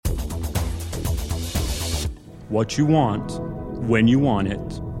what you want, when you want it,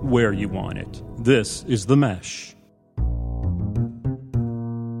 where you want it. This is The Mesh.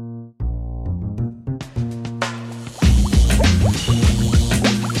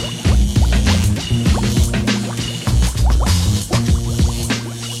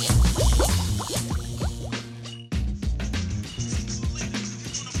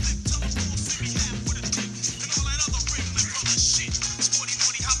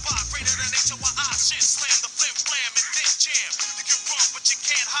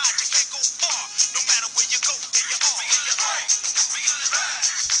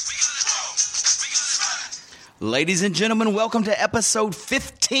 Ladies and gentlemen, welcome to episode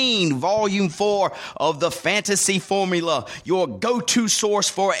 15, volume 4 of the Fantasy Formula, your go-to source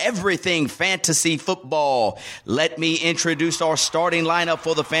for everything fantasy football. Let me introduce our starting lineup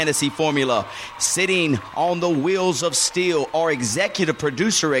for the Fantasy Formula. Sitting on the wheels of steel, our executive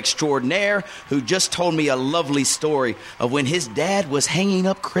producer extraordinaire, who just told me a lovely story of when his dad was hanging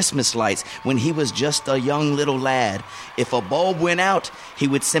up Christmas lights when he was just a young little lad. If a bulb went out, he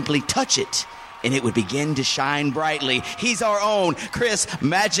would simply touch it, and it would begin to shine brightly. He's our own Chris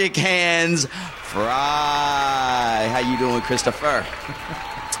Magic Hands Fry. How you doing, Christopher?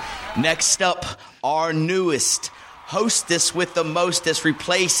 Next up, our newest hostess with the mostest,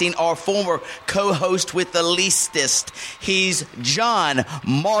 replacing our former co-host with the leastest. He's John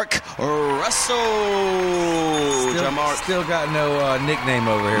Mark Russell. John Mark. Still got no nickname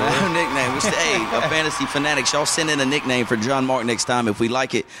over here. No nickname. Hey, Fantasy Fanatics, y'all send in a nickname for John Mark next time. If we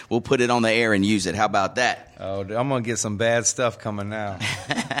like it, we'll put it on the air and use it. How about that? Oh, I'm going to get some bad stuff coming now.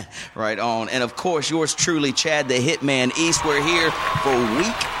 Right on. And, of course, yours truly, Chad the Hitman East. We're here for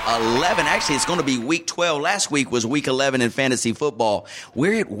Week 11. Actually, it's going to be Week 12. Last week was Week 11 in fantasy football.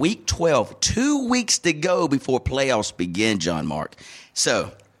 We're at Week 12. 2 weeks to go before playoffs begin, John Mark.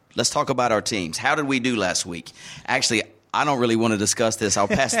 So, let's talk about our teams. How did we do last week? Actually, I don't really want to discuss this. I'll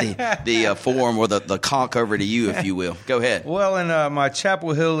pass the forum or the conch over to you, if you will. Go ahead. Well, in my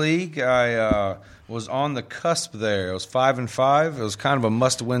Chapel Hill League, I was on the cusp there. It was 5-5. It was kind of a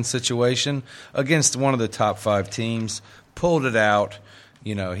must-win situation against one of the top 5 teams. Pulled it out.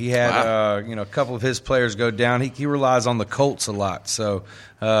 You know, he had a couple of his players go down. He relies on the Colts a lot. So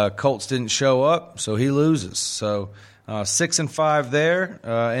Colts didn't show up, so he loses. So 6-5 there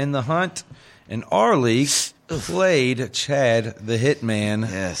in the hunt. In our league, played Chad the Hitman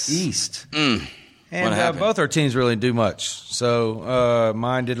East. And both our teams really didn't do much. So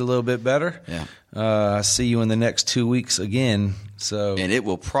mine did a little bit better. Yeah. I see you in the next 2 weeks again. So and it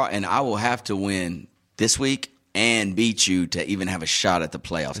will and I will have to win this week and beat you to even have a shot at the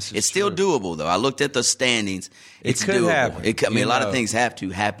playoffs. It's still doable, though. I looked at the standings. It's could doable. Happen. A lot of things have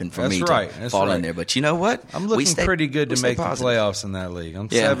to happen for me to fall in there. But you know what? I'm looking pretty good to make the playoffs in that league. I'm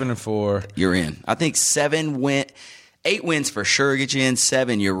 7-4. You're in. I think 8 wins for sure get you in.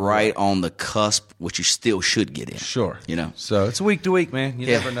 7, you're right on the cusp, which you still should get in. Sure. You know. So it's week to week, man. You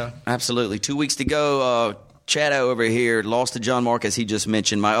never know. Absolutely. 2 weeks to go. Chad over here lost to John Mark, as he just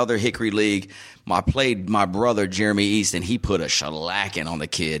mentioned. My other Hickory League, I played my brother, Jeremy East, and he put a shellacking on the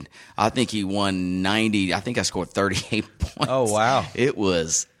kid. I think he won 90. I think I scored 38 points. Oh, wow. It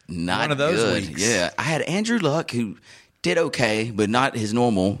was not one of those good. weeks. Yeah. I had Andrew Luck, who did okay, but not his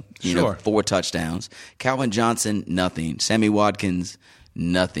normal, 4 touchdowns. Calvin Johnson, nothing. Sammy Watkins,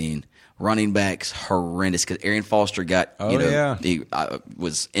 nothing. Running backs, horrendous, because Arian Foster got, he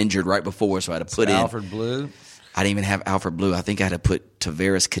was injured right before, so I had to put in. Alfred Blue? I didn't even have Alfred Blue. I think I had to put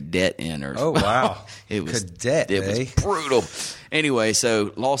Tavares Cadet in. Oh, wow. It was was brutal. Anyway,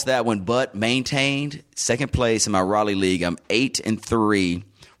 so lost that one, but maintained second place in my Raleigh League. I'm 8-3,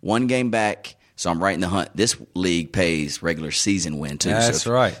 1 game back. So I'm right in the hunt. This league pays regular season win, too. That's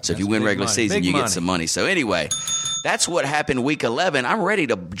right. So if you win regular season, you get some money. So anyway, that's what happened Week 11. I'm ready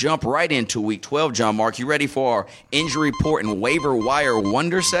to jump right into Week 12, John Mark. You ready for our injury report and waiver wire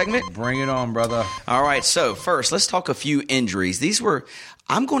wonder segment? Bring it on, brother. All right, so first, let's talk a few injuries. These were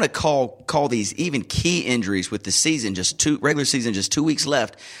I'm going to call these even key injuries with the season, regular season, just 2 weeks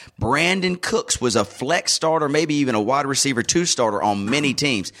left. Brandon Cooks was a flex starter, maybe even a wide receiver 2 starter on many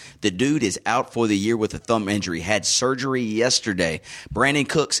teams. The dude is out for the year with a thumb injury. Had surgery yesterday. Brandon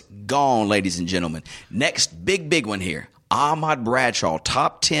Cooks gone, ladies and gentlemen. Next big one here. Ahmad Bradshaw,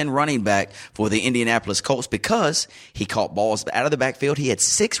 top 10 running back for the Indianapolis Colts because he caught balls out of the backfield. He had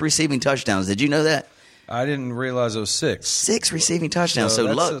 6 receiving touchdowns. Did you know that? I didn't realize it was 6. 6 receiving touchdowns.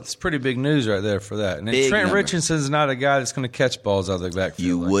 So that's pretty big news right there for that. And Trent Richardson's not a guy that's going to catch balls out of the backfield.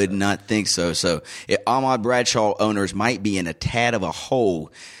 You would not think so. So Ahmad Bradshaw owners might be in a tad of a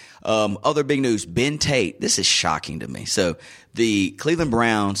hole. Other big news, Ben Tate. This is shocking to me. So the Cleveland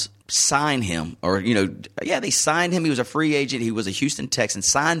Browns signed him, they signed him. He was a free agent. He was a Houston Texan.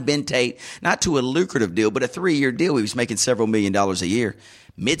 Signed Ben Tate, not to a lucrative deal, but a 3-year deal. He was making several $1 million a year.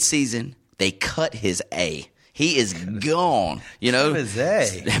 Mid-season, they cut his A. He is gone. Cut his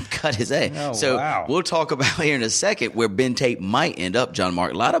A. Cut his A. Oh, so wow. We'll talk about here in a second where Ben Tate might end up, John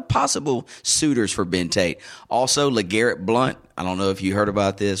Mark. A lot of possible suitors for Ben Tate. Also, LeGarrette Blount, I don't know if you heard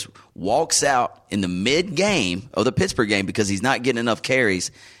about this, walks out in the mid-game of the Pittsburgh game because he's not getting enough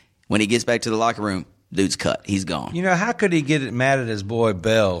carries. When he gets back to the locker room, dude's cut. He's gone. How could he get mad at his boy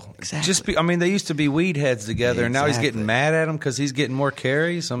Bell? Exactly. They used to be weed heads together, and now he's getting mad at him because he's getting more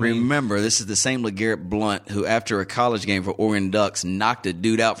carries. Remember, this is the same LeGarrette Blount who, after a college game for Oregon Ducks, knocked a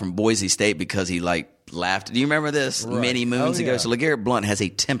dude out from Boise State because he laughed. Do you remember this many moons ago? So LeGarrette Blount has a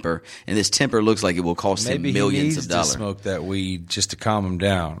temper, and this temper looks like it will cost him millions of dollars. To smoke that weed just to calm him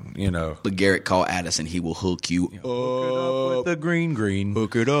down. LeGarrette, call Addison. He will hook you up. Hook it up with the green.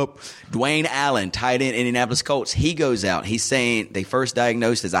 Hook it up. Dwayne Allen, tight end, Indianapolis Colts. He goes out. He's saying they first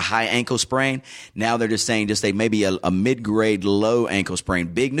diagnosed as a high ankle sprain. Now they're just saying maybe a mid-grade low ankle sprain.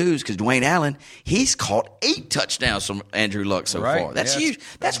 Big news because Dwayne Allen, he's caught 8 touchdowns from Andrew Luck so far. That's huge.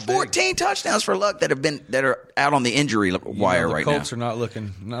 That's 14 touchdowns for Luck that are out on the injury wire right now. The Colts are not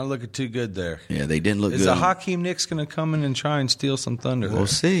looking too good there. Yeah, they didn't look good. Is Hakeem Nicks going to come in and try and steal some thunder there? We'll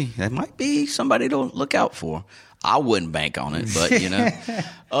see. That might be somebody to look out for. I wouldn't bank on it, but,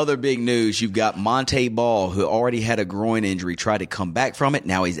 Other big news, you've got Monte Ball, who already had a groin injury, tried to come back from it.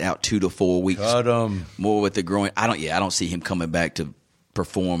 Now he's out 2 to 4 weeks. Cut him. More with the groin. I don't see him coming back to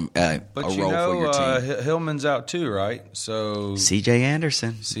perform a role for your team. Hillman's out too, right? So C.J.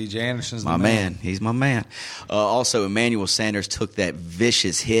 Anderson's my man. He's my man. Also, Emmanuel Sanders took that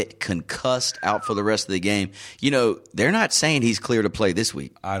vicious hit, concussed, out for the rest of the game. They're not saying he's clear to play this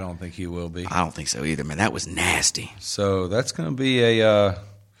week. I don't think he will be. I don't think so either, man. That was nasty. So that's going to be a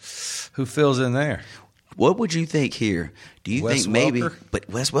who fills in there? What would you think here? Do you think maybe? Welker? But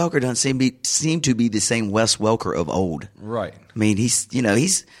Wes Welker doesn't seem to be the same Wes Welker of old. Right. I mean,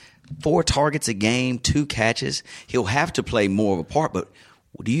 he's 4 targets a game, 2 catches. He'll have to play more of a part. But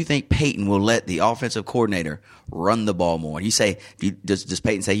do you think Peyton will let the offensive coordinator run the ball more? You say, does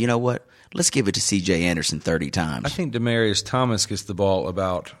Peyton say, you know what? Let's give it to C.J. Anderson 30 times. I think Demaryius Thomas gets the ball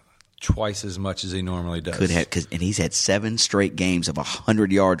about twice as much as he normally does. Could have, and he's had 7 straight games of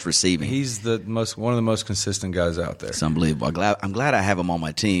 100 yards receiving. He's one of the most consistent guys out there. It's unbelievable. I'm glad I have him on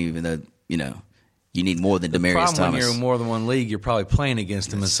my team, even though you need more than Demaryius Thomas. When you're in more than one league, you're probably playing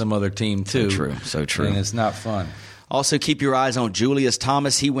against him in some other team too. So true. And it's not fun. Also, keep your eyes on Julius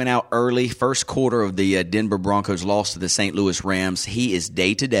Thomas. He went out early. First quarter of the Denver Broncos lost to the St. Louis Rams. He is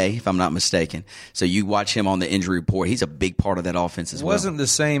day-to-day, if I'm not mistaken. So you watch him on the injury report. He's a big part of that offense as well. It wasn't the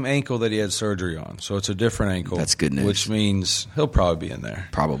same ankle that he had surgery on, so it's a different ankle. That's good news. Which means he'll probably be in there.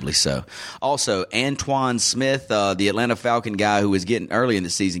 Probably so. Also, Antoine Smith, the Atlanta Falcon guy who was getting early in the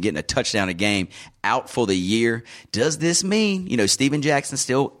season, getting a touchdown a game, out for the year. Does this mean, Steven Jackson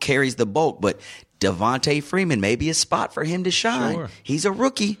still carries the bulk, but Devontae Freeman may be a spot for him to shine. Sure. He's a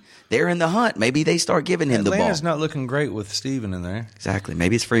rookie. They're in the hunt. Maybe they start giving him the ball. Atlanta's not looking great with Steven in there. Exactly.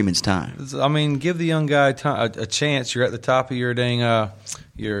 Maybe it's Freeman's time. I mean, give the young guy a chance. You're at the top of your dang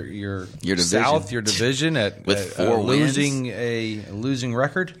your division. South, your division with 4 wins. losing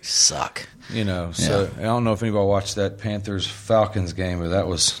record. Suck. So I don't know if anybody watched that Panthers-Falcons game, but that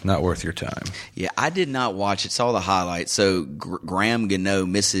was not worth your time. Yeah, I did not watch it. Saw the highlights. So Graham Gano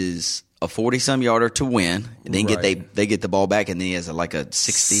misses a 40-some yarder to win. And then they get the ball back, and then he has a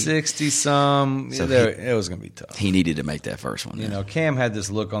 60-some. So it was going to be tough. He needed to make that first one. Cam had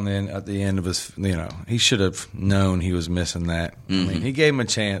this look at the end of his. He should have known he was missing that. Mm-hmm. I mean, he gave him a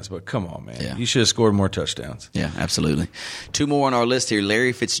chance, but come on, man, Yeah. You should have scored more touchdowns. Yeah, absolutely. 2 more on our list here.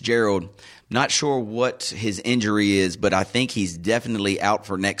 Larry Fitzgerald. Not sure what his injury is, but I think he's definitely out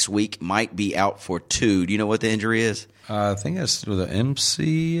for next week. Might be out for 2. Do you know what the injury is? I think that's with an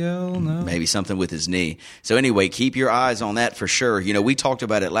MCL, no? Maybe something with his knee. So anyway, keep your eyes on that for sure. We talked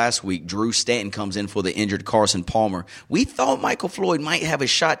about it last week. Drew Stanton comes in for the injured Carson Palmer. We thought Michael Floyd might have a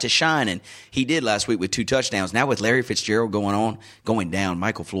shot to shine, and he did last week with 2 touchdowns. Now with Larry Fitzgerald going down,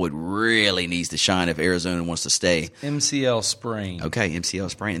 Michael Floyd really needs to shine if Arizona wants to stay. MCL sprain. Okay, MCL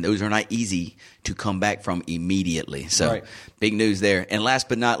sprain. And those are not easy to come back from immediately. So right. Big news there. And last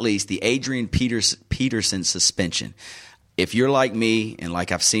but not least, the Adrian Peterson suspension. if you're like me, and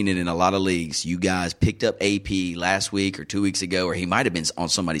like I've seen it in a lot of leagues, you guys picked up AP last week or 2 weeks ago, or he might have been on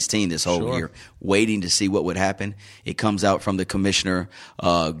somebody's team this whole year, waiting to see what would happen. It comes out from the commissioner,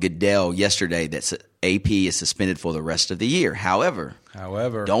 Goodell, yesterday that AP is suspended for the rest of the year. However,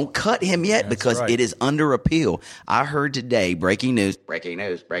 don't cut him yet because it is under appeal. I heard today, breaking news.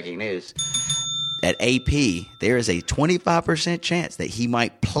 At AP, there is a 25% chance that he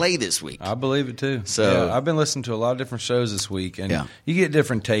might play this week. I believe it too. So I've been listening to a lot of different shows this week, and you get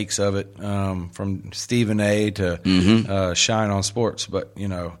different takes of it, from Stephen A. to Shine on Sports. But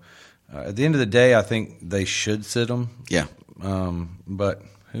at the end of the day, I think they should sit him. Yeah. But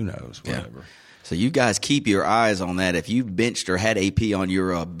who knows? Whatever. Yeah. So you guys keep your eyes on that. If you benched or had AP on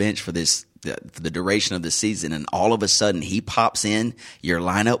your bench for the duration of the season, and all of a sudden he pops in your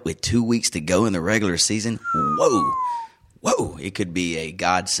lineup with 2 weeks to go in the regular season, whoa, it could be a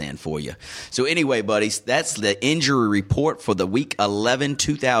godsend for you. So anyway, buddies, that's the injury report for the Week 11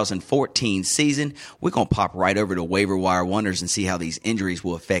 2014 season. We're going to pop right over to Waiver Wire Wonders and see how these injuries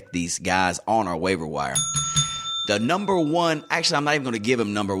will affect these guys on our waiver wire. The number one, actually, I'm not even going to give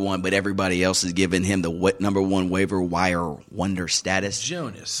him number one, but everybody else is giving him the number one waiver wire wonder status.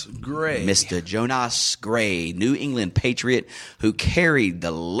 Jonas Gray. Mr. Jonas Gray, New England Patriot, who carried the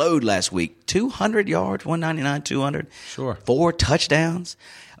load last week. 200 yards, 199, 200. Sure. 4 touchdowns.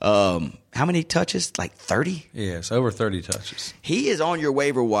 How many touches? Like 30? Yes, over 30 touches. He is on your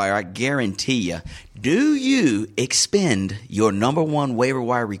waiver wire, I guarantee you. Do you expend your number one waiver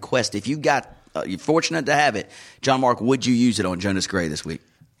wire request if you got you're fortunate to have it? John Mark, would you use it on Jonas Gray this week?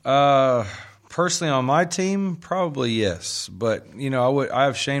 Personally, on my team, probably yes. But I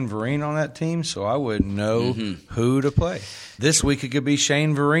have Shane Vereen on that team, so I wouldn't know who to play. This week, it could be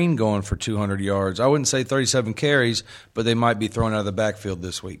Shane Vereen going for 200 yards. I wouldn't say 37 carries, but they might be thrown out of the backfield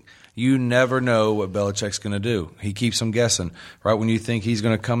this week. You never know what Belichick's going to do. He keeps them guessing. Right when you think he's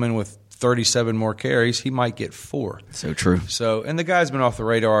going to come in with 37 more carries, he might get 4. So true. So, and the guy's been off the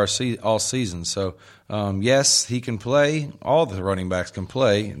radar all season. So, yes, he can play. All the running backs can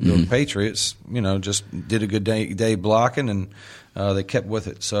play. The Patriots, just did a good day blocking, and they kept with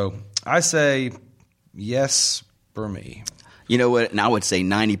it. So, I say yes for me. You know what? And I would say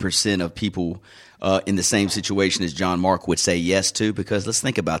 90% of people in the same situation as John Mark would say yes to, because let's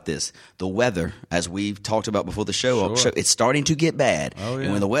think about this. The weather, as we've talked about before the show, it's starting to get bad. Oh, yeah.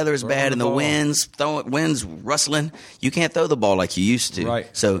 And when the weather is bad and the wind's rustling, you can't throw the ball like you used to. Right.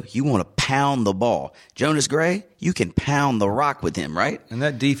 So you want to pound the ball. Jonas Gray, you can pound the rock with him, right? And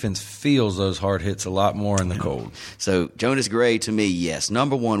that defense feels those hard hits a lot more in the cold. So Jonas Gray, to me, yes.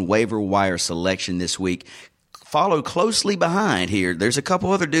 Number one waiver wire selection this week. Followed closely behind here. There's a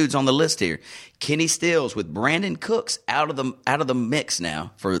couple other dudes on the list here. Kenny Stills with Brandon Cooks out of the mix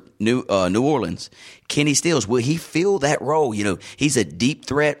now for New Orleans. Kenny Stills, will he fill that role? He's a deep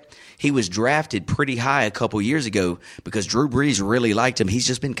threat. He was drafted pretty high a couple years ago because Drew Brees really liked him. He's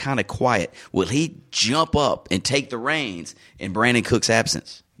just been kind of quiet. Will he jump up and take the reins in Brandon Cooks'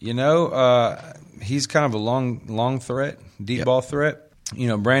 absence? He's kind of a long threat, deep ball threat.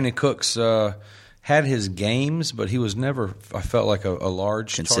 Brandon Cooks had his games, but he was never, I felt like, a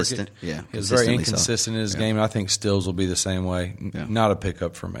large consistent target. Yeah, he was very inconsistent in his game, and I think Stills will be the same way. Yeah. Not a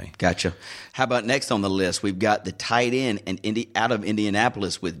pickup for me. Gotcha. How about next on the list? We've got the tight end out of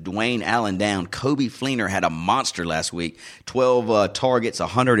Indianapolis with Dwayne Allen down. Coby Fleener had a monster last week. 12 targets,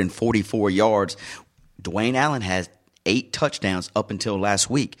 144 yards. Dwayne Allen has 8 touchdowns up until last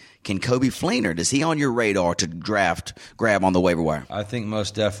week. Can Coby Fleener, is he on your radar to grab on the waiver wire? I think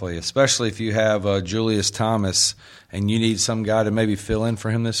most definitely, especially if you have Julius Thomas and you need some guy to maybe fill in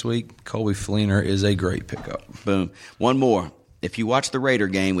for him this week. Coby Fleener is a great pickup. Boom. One more. If you watch the Raider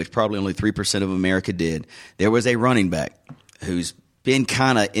game, which probably only 3% of America did, there was a running back who's been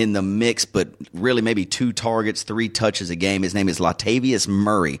kind of in the mix, but really maybe 2 targets, 3 touches a game. His name is Latavius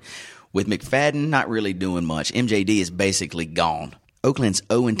Murray. With McFadden not really doing much, MJD is basically gone. Oakland's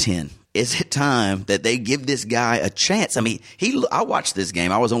 0-10. Is it time that they give this guy a chance? I mean, I watched this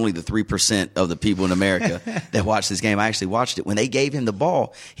game. I was only the 3% of the people in America that watched this game. I actually watched it. When they gave him the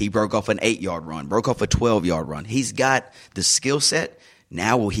ball, he broke off an 8-yard run, broke off a 12-yard run. He's got the skill set.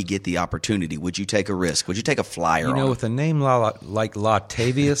 Now will he get the opportunity? Would you take a risk? Would you take a flyer on with a name like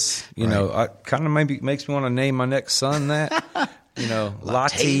Latavius, right. Kind of maybe makes me want to name my next son that.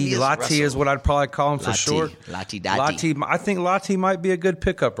 Lati Russell. is what I'd probably call him for short. Lati. I think Lati might be a good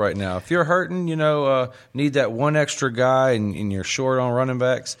pickup right now. If you're hurting, need that one extra guy and you're short on running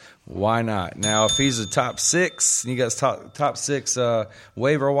backs, why not? Now, if he's a top 6, you got top 6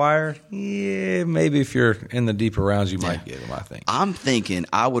 waiver wire, yeah, maybe if you're in the deeper rounds, you might get him, I think. I'm thinking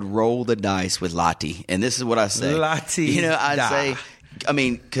I would roll the dice with Lati, and this is what I say. Lati. I'd say,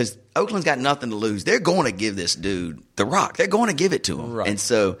 because Oakland's got nothing to lose. They're going to give this dude the rock. They're going to give it to him. Right. And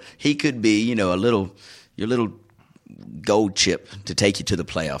so he could be, your little gold chip to take you to the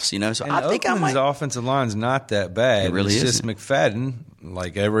playoffs, So And I think Oakland's offensive line's not that bad. It really it's isn't. just McFadden,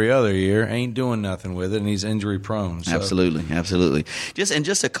 like every other year, ain't doing nothing with it, and he's injury prone. So. Absolutely.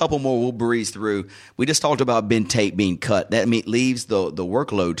 Just a couple more we'll breeze through. We just talked about Ben Tate being cut. That leaves the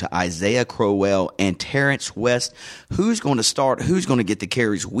workload to Isaiah Crowell and Terrence West. Who's going to start? Who's going to get the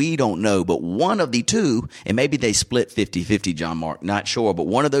carries? We don't know. But one of the two, and maybe they split 50-50, John Mark, not sure. But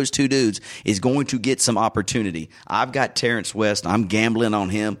one of those two dudes is going to get some opportunity. I've got Terrence West. I'm gambling on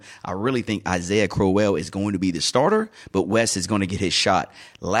him. I really think Isaiah Crowell is going to be the starter, but West is going to get his shot.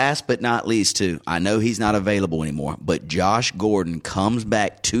 Last but not least, too, I know he's not available anymore, but Josh Gordon comes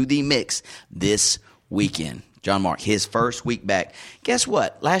back to the mix this weekend. John Mark, his first week back. Guess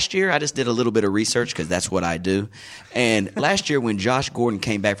what? Last year, I just did a little bit of research because that's what I do. And last year when Josh Gordon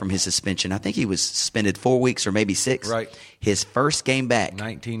came back from his suspension, I think he was suspended 4 weeks or maybe 6. Right. His first game back.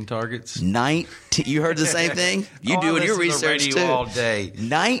 19 targets. 19. You heard the same thing? You doing your research too. All day.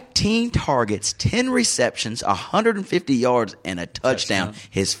 19 targets, 10 receptions, 150 yards, and a touchdown.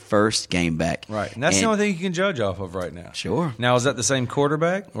 His first game back. Right. And that's the only thing you can judge off of right now. Sure. Now, is that the same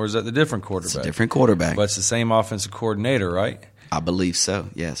quarterback or is that the different quarterback? It's a different quarterback. But it's the same offensive coordinator, right? I believe so,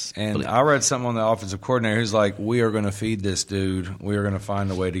 yes. And I read something on the offensive coordinator who's like, we are going to feed this dude. We are going to find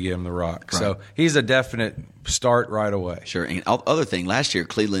a way to give him the rock. Right. So he's a definite start right away. Sure. And other thing, last year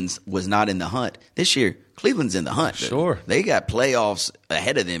Cleveland was not in the hunt. This year, Cleveland's in the hunt. Dude. Sure. They got playoffs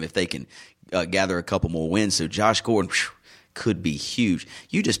ahead of them if they can gather a couple more wins. So Josh Gordon could be huge.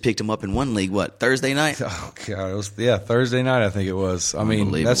 You just picked him up in one league, Thursday night? Oh, God. It was, Thursday night I think it was. I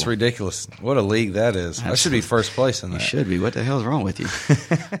mean, that's ridiculous. What a league that is. Absolutely. I should be first place in that. You should be. What the hell's wrong with you?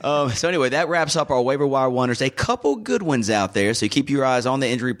 So anyway, that wraps up our waiver wire wonders. A couple good ones out there, so keep your eyes on the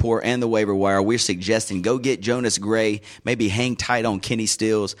injury report and the waiver wire. We're suggesting go get Jonas Gray, maybe hang tight on Kenny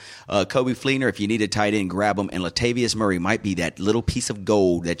Stills. Kobe Fleener, if you need a tight end, grab him. And Latavius Murray might be that little piece of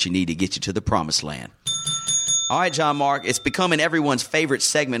gold that you need to get you to the promised land. All right, John Mark, it's becoming everyone's favorite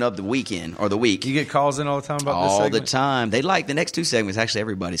segment of the weekend or the week. You get calls in all the time about this segment? All the time. They like the next two segments. Actually,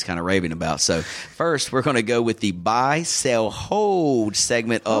 everybody's kind of raving about. So first, we're going to go with the buy, sell, hold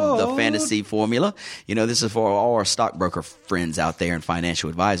segment of the fantasy formula. This is for all our stockbroker friends out there and financial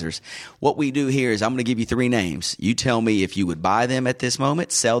advisors. What we do here is I'm going to give you 3 names. You tell me if you would buy them at this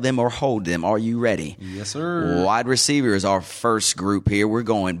moment, sell them, or hold them. Are you ready? Yes, sir. Wide receiver is our first group here. We're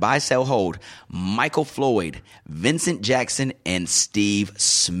going buy, sell, hold. Michael Floyd, Vincent Jackson, and Steve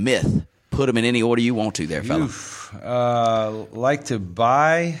Smith. Put them in any order you want to there, fella. Like to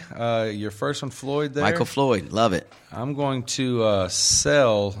buy your first one, Floyd, there? Michael Floyd. Love it. I'm going to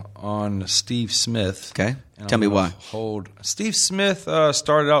sell on Steve Smith. Okay. Tell me why. Hold. Steve Smith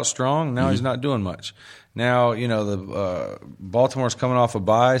started out strong. Now he's not doing much. Now, the Baltimore's coming off a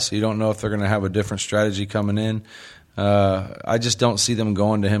bye, so you don't know if they're going to have a different strategy coming in. I just don't see them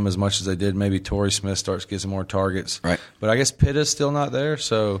going to him as much as they did. Maybe Torrey Smith starts to get some more targets. Right. But I guess Pitta's still not there,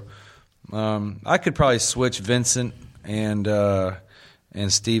 so I could probably switch Vincent and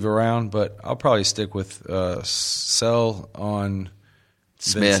Steve around, but I'll probably stick with sell on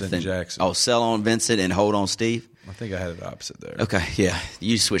Smith Vincent and Jackson. Oh, sell on Vincent and hold on Steve? I think I had it opposite there. Okay, yeah.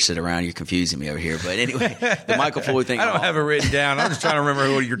 You switched it around. You're confusing me over here. But anyway, the Michael Floyd thing. I don't have it written down. I'm just trying to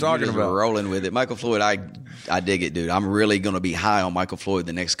remember what you're talking about. Rolling with it. Michael Floyd, I dig it, dude. I'm really going to be high on Michael Floyd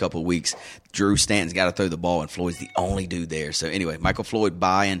the next couple of weeks. Drew Stanton's got to throw the ball, and Floyd's the only dude there. So anyway, Michael Floyd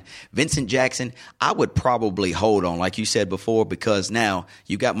buying. Vincent Jackson, I would probably hold on, like you said before, because now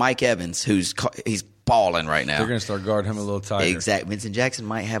you got Mike Evans, he's balling right now. They're going to start guarding him a little tighter. Exactly. Vincent Jackson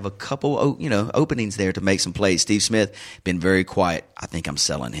might have a couple, openings there to make some plays. Steve Smith been very quiet. I think I'm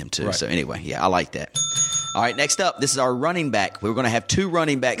selling him too. Right. So anyway, yeah, I like that. All right, next up, this is our running back. We're going to have 2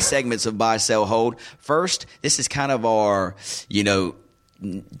 running back segments of buy, sell, hold. First, this is kind of our,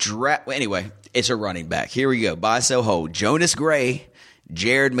 draft. Anyway, it's a running back. Here we go. Buy, sell, hold. Jonas Gray,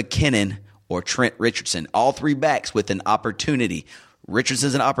 Jared McKinnon, or Trent Richardson. All 3 backs with an opportunity.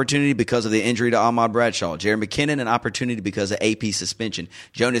 Richardson's an opportunity because of the injury to Ahmad Bradshaw. Jared McKinnon, an opportunity because of AP suspension.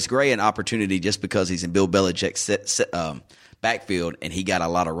 Jonas Gray, an opportunity just because he's in Bill Belichick's backfield, and he got a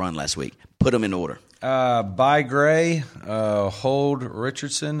lot of run last week. Put them in order. Buy Gray, hold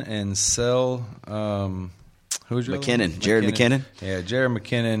Richardson, and sell who's your McKinnon. Jared McKinnon? Yeah, Jared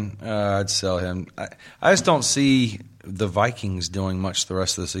McKinnon. I'd sell him. I just don't see the Vikings doing much the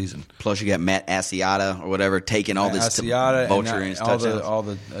rest of the season. Plus, you got Matt Asiata or whatever taking all this vulturing his touchdowns. All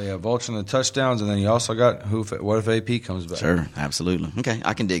the vulturing the touchdowns, and then you also got what if AP comes back? Sure, absolutely. Okay,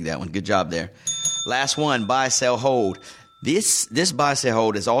 I can dig that one. Good job there. Last one, buy, sell, hold. This buy, sell,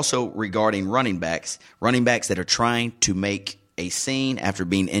 hold is also regarding running backs that are trying to make a scene after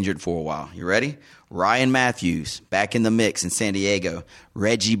being injured for a while. You ready? Ryan Matthews, back in the mix in San Diego.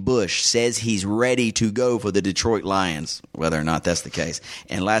 Reggie Bush says he's ready to go for the Detroit Lions, whether or not that's the case.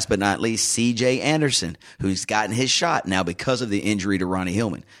 And last but not least, C.J. Anderson, who's gotten his shot now because of the injury to Ronnie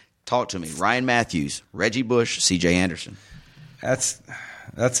Hillman. Talk to me. Ryan Matthews, Reggie Bush, C.J. Anderson. That's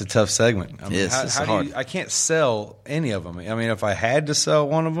a tough segment. I mean, it's hard. I can't sell any of them. I mean, if I had to sell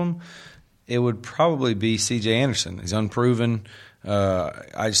one of them, it would probably be C.J. Anderson. He's unproven.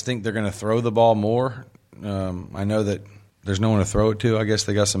 I just think they're going to throw the ball more. I know that there's no one to throw it to. I guess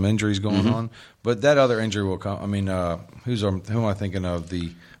they got some injuries going on. But that other injury will come. I mean, who am I thinking of?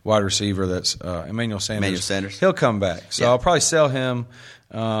 The wide receiver that's Emmanuel Sanders. Emmanuel Sanders. He'll come back. So I'll probably sell him.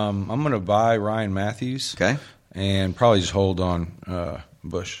 I'm going to buy Ryan Matthews. Okay. And probably just hold on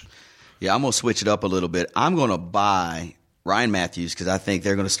Bush. Yeah, I'm going to switch it up a little bit. I'm going to buy Ryan Matthews because I think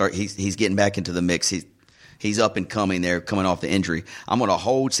they're going to start. He's getting back into the mix. He's up and coming there, coming off the injury. I'm going to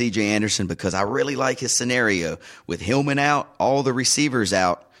hold C.J. Anderson because I really like his scenario. With Hillman out, all the receivers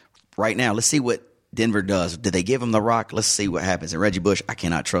out right now. Let's see what Denver does. Did they give him the rock? Let's see what happens. And Reggie Bush, I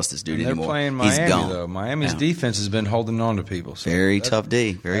cannot trust this dude anymore. They're playing Miami, he's gone. though. Miami's defense has been holding on to people. So Very tough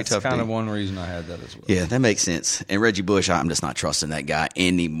D. That's kind of one reason I had that as well. Yeah, that makes sense. And Reggie Bush, I'm just not trusting that guy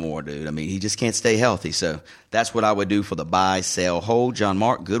anymore, dude. I mean, he just can't stay healthy. So that's what I would do for the buy, sell, hold. John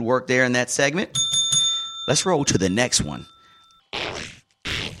Mark, good work there in that segment. Let's roll to the next one.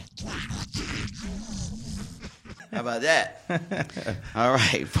 How about that? All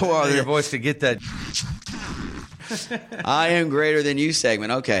right. Your voice to get that. I am greater than you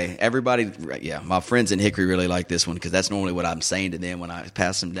segment. Okay. Everybody, yeah, my friends in Hickory really like this one because that's normally what I'm saying to them when I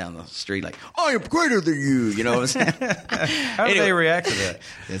pass them down the street. Like, I am greater than you. You know what I'm saying? How do they react to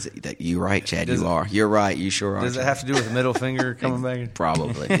that? You're right, Chad. You're right. You sure are. Does it have to do with the middle finger coming back?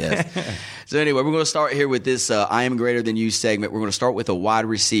 Probably, yes. So anyway, we're going to start here with this I am greater than you segment. We're going to start with a wide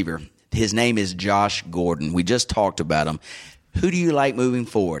receiver. His name is Josh Gordon. We just talked about him. Who do you like moving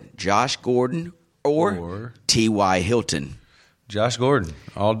forward? Josh Gordon or T.Y. Hilton? Josh Gordon,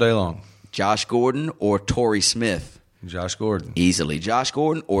 all day long. Josh Gordon or Torrey Smith? Josh Gordon. Easily. Josh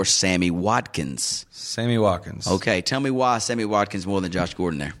Gordon or Sammy Watkins? Sammy Watkins. Okay, tell me why Sammy Watkins more than Josh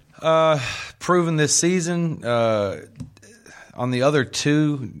Gordon there. Proven this season. On the other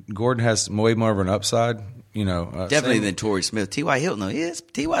two, Gordon has way more of an upside. Definitely than Torrey Smith. T.Y. Hilton, though, yes,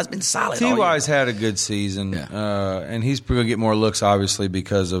 T.Y.'s been solid. T.Y.'s had a good season, and he's going to get more looks, obviously,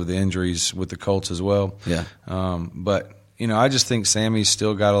 because of the injuries with the Colts as well. Yeah. But I just think Sammy's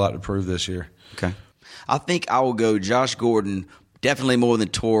still got a lot to prove this year. Okay. I think I will go Josh Gordon, definitely more than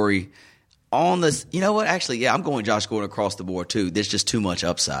Torrey. On this, you know what? Actually, yeah, I'm going Josh Gordon across the board too. There's just too much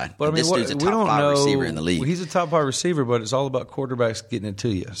upside. But I mean, this dude's a top 5 receiver in the league. He's a top 5 receiver, but it's all about quarterbacks getting it to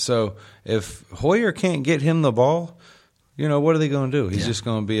you. So if Hoyer can't get him the ball, what are they going to do? He's just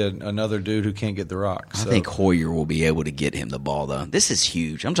going to be another dude who can't get the rock. I think Hoyer will be able to get him the ball, though. This is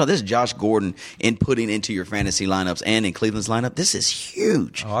huge. I'm talking. This is Josh Gordon inputting into your fantasy lineups and in Cleveland's lineup. This is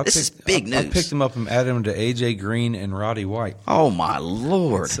huge. This is big news. I picked him up and added him to A.J. Green and Roddy White. Oh my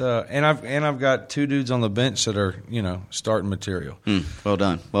Lord! And I've got 2 dudes on the bench that are starting material. Well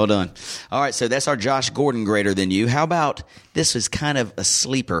done. All right, so that's our Josh Gordon greater than you. How about this? Is kind of a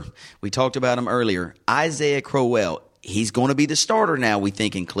sleeper. We talked about him earlier. Isaiah Crowell. He's going to be the starter now, we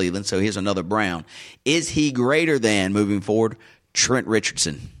think, in Cleveland, so here's another Brown. Is he greater than, moving forward, Trent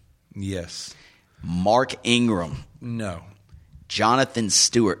Richardson? Yes. Mark Ingram? No. Jonathan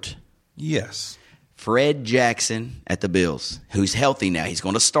Stewart? Yes. Fred Jackson at the Bills, who's healthy now. He's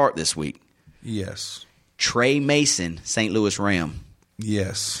going to start this week. Yes. Trey Mason, St. Louis Ram?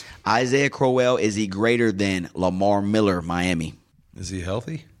 Yes. Isaiah Crowell, is he greater than Lamar Miller, Miami? Is he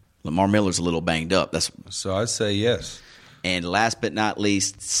healthy? Lamar Miller's a little banged up. So I'd say yes. And last but not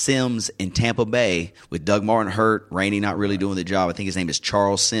least, Sims in Tampa Bay with Doug Martin hurt, Rainey not really doing the job. I think his name is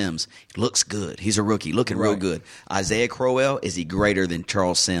Charles Sims. He looks good. He's a rookie, looking real good. Isaiah Crowell, is he greater than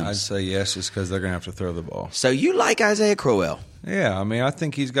Charles Sims? I'd say yes, just because they're going to have to throw the ball. So you like Isaiah Crowell? Yeah, I mean, I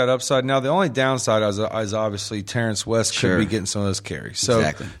think he's got upside. Now, the only downside is obviously Terrence West could be getting some of those carries. So,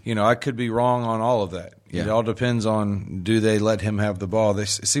 exactly. I could be wrong on all of that. Yeah. It all depends on, do they let him have the ball? It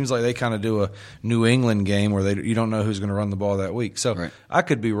seems like they kind of do a New England game where you don't know who's going to run the ball that week. So I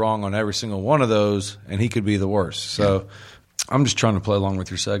could be wrong on every single one of those, and he could be the worst. So I'm just trying to play along with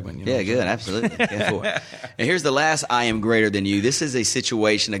your segment. Yeah, good. Absolutely. And here's the last I am greater than you. This is a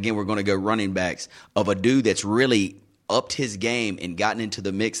situation, again, we're going to go running backs, of a dude that's really upped his game and gotten into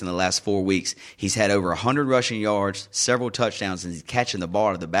the mix in the last 4 weeks. He's had over 100 rushing yards, several touchdowns, and he's catching the ball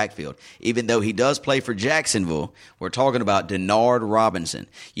out of the backfield. Even though he does play for Jacksonville, we're talking about Denard Robinson.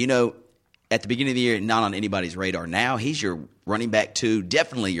 At the beginning of the year, not on anybody's radar. Now he's your running back 2,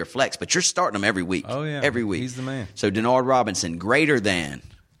 definitely your flex, but you're starting him every week. Oh, yeah. Every week. He's the man. So Denard Robinson, greater than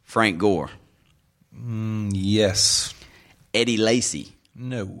Frank Gore. Yes. Eddie Lacy.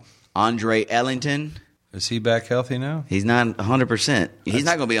 No. Andre Ellington. Is he back healthy now? He's not 100%. He's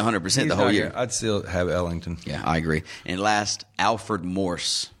not going to be 100% the whole year. I'd still have Ellington. Yeah, I agree. And last, Alfred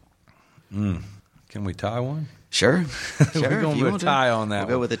Morse. Can we tie one? Sure. We're going with a tie on that.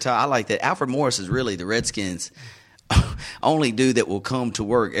 We'll go with a tie. I like that. Alfred Morris is really the Redskins' only dude that will come to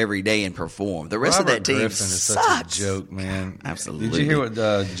work every day and perform. The rest Robert of that team Griffin is sucks. such a joke, man. Absolutely. Did you hear what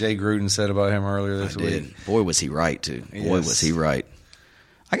Jay Gruden said about him earlier this week? Did. Boy, was he right, too. Yes. Boy, was he right.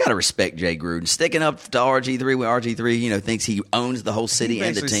 I got to respect Jay Gruden. Sticking up to RG3 when RG3, thinks he owns the whole city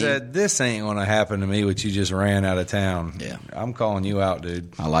and the team. He said, this ain't going to happen to me, what you just ran out of town. Yeah. I'm calling you out,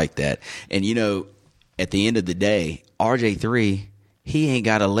 dude. I like that. And, at the end of the day, RJ3, he ain't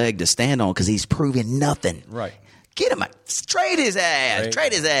got a leg to stand on because he's proven nothing. Right. Get him. Trade his ass. Right.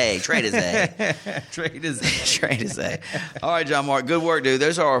 Trade his ass. Trade his ass. Trade his ass. Trade his ass. All right, John Mark. Good work, dude.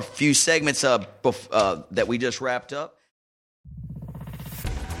 Those are a few segments that we just wrapped up.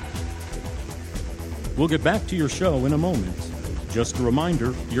 We'll get back to your show in a moment. Just a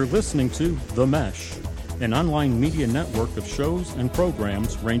reminder, you're listening to The Mesh, an online media network of shows and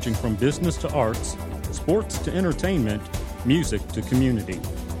programs ranging from business to arts, sports to entertainment, music to community.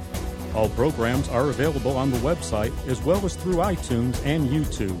 All programs are available on the website as well as through iTunes and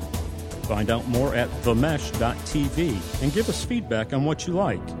YouTube. Find out more at themesh.tv and give us feedback on what you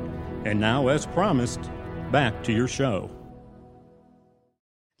like. And now, as promised, back to your show.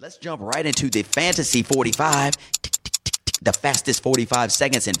 Let's jump right into the Fantasy 45, the fastest 45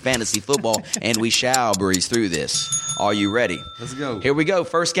 seconds in fantasy football, and we shall breeze through this. Are you ready? Let's go. Here we go.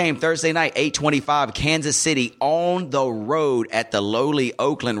 First game, Thursday night, 8:25, Kansas City on the road at the lowly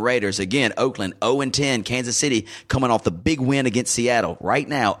Oakland Raiders. Again, Oakland 0-10, Kansas City coming off the big win against Seattle. Right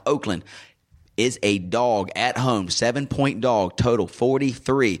now, Oakland is a dog at home, 7-point dog, total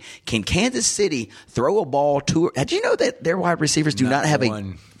 43. Can Kansas City throw a ball to? Did you know that their wide receivers do not have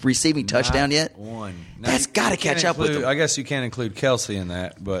a receiving touchdown yet? One. That's got to catch up with them. I guess you can't include Kelsey in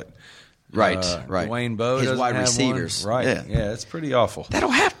that, but right. Dwayne Bowe, his doesn't wide have receivers, one. Right? Yeah, it's pretty awful.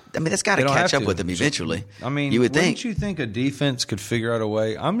 That's got to catch up with them eventually. I mean, you would think. Wouldn't you think a defense could figure out a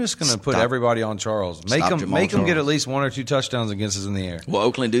way? I'm just going to put everybody on Charles. Make them get at least 1 or 2 touchdowns against us in the air. Will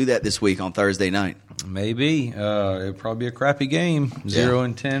Oakland do that this week on Thursday night? Maybe. It'll probably be a crappy game,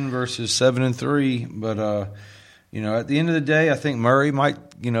 0-10 versus 7-3. But at the end of the day, I think Murray might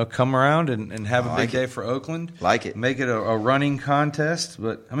come around and have a big day for Oakland. Like it. Make it a running contest.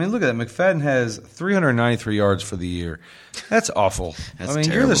 But I mean, look at that. McFadden has 393 yards for the year. That's awful. That's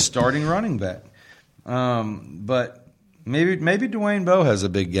terrible. You're the starting running back. But maybe Dwayne Bowe has a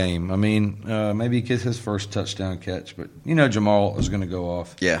big game. I mean, maybe he gets his first touchdown catch. But Jamal is going to go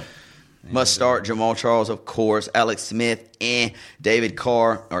off. Yeah. Must start Jamal Charles, of course. Alex Smith, David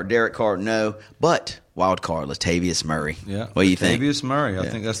Carr or Derek Carr, no. But wild card, Latavius Murray. Yeah. What do you think? Latavius Murray. I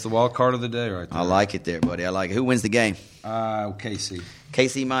think that's the wild card of the day right there. I like it there, buddy. I like it. Who wins the game? KC.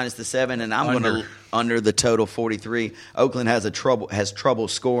 KC minus the 7, and I'm going to under the total 43. Oakland has trouble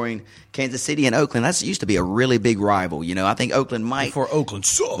scoring. Kansas City and Oakland, that used to be a really big rival. I think Oakland might. Before Oakland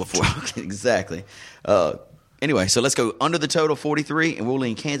sucked. Exactly. Anyway, so let's go under the total 43, and we'll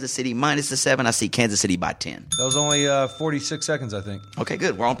lean Kansas City minus the 7. I see Kansas City by 10. That was only 46 seconds, I think. Okay,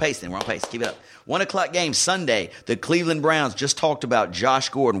 good. We're on pace then. We're on pace. Keep it up. 1 o'clock game Sunday. The Cleveland Browns just talked about Josh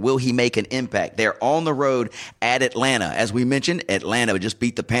Gordon. Will he make an impact? They're on the road at Atlanta. As we mentioned, Atlanta just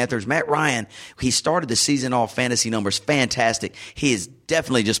beat the Panthers. Matt Ryan, he started the season off fantasy numbers fantastic. He is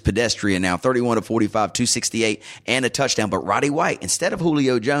definitely just pedestrian now. 31 of 45, 268, and a touchdown. But Roddy White, instead of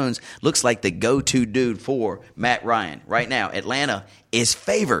Julio Jones, looks like the go-to dude for Matt Ryan. Right now, Atlanta is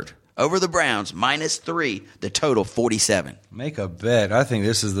favored over the Browns, minus 3, the total 47. Make a bet. I think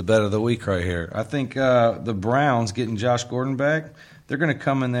this is the bet of the week right here. I think the Browns getting Josh Gordon back, they're going to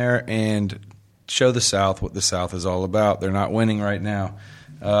come in there and show the South what the South is all about. They're not winning right now.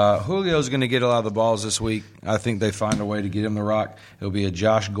 Julio's going to get a lot of the balls this week. I think they find a way to get him the rock. It'll be a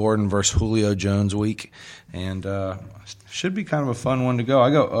Josh Gordon versus Julio Jones week, and should be kind of a fun one to go.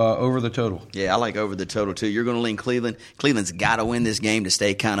 I go over the total. Yeah, I like over the total, too. You're going to lean Cleveland. Cleveland's got to win this game to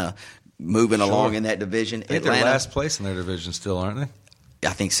stay kind of moving along in that division. I think they're last place in their division still, aren't they?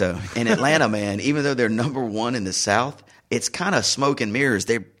 I think so. And Atlanta, man, even though they're number one in the South, it's kind of smoke and mirrors.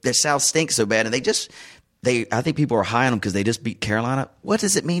 Their South stinks so bad, and I think people are high on them because they just beat Carolina. What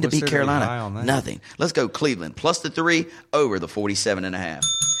does it mean to beat Carolina? Nothing. Let's go Cleveland. Plus the 3 over the 47.5.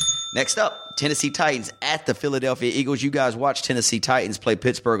 Next up, Tennessee Titans at the Philadelphia Eagles. You guys watched Tennessee Titans play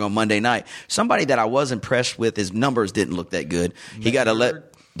Pittsburgh on Monday night. Somebody that I was impressed with, his numbers didn't look that good. He got a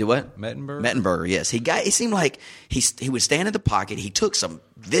Do what? Mettenberger, yes. It seemed like he would stand in the pocket. He took some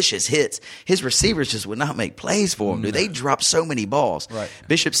vicious hits. His receivers just would not make plays for him, dude. They dropped so many balls. Right.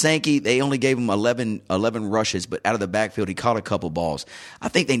 Bishop Sankey, they only gave him 11 rushes, but out of the backfield, he caught a couple balls. I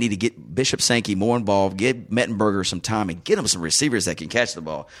think they need to get Bishop Sankey more involved, give Mettenberger some time, and get him some receivers that can catch the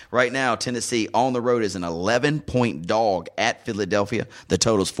ball. Right now, Tennessee on the road is an 11-point dog at Philadelphia. The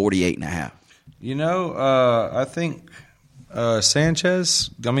total's 48.5. You know, I think Sanchez,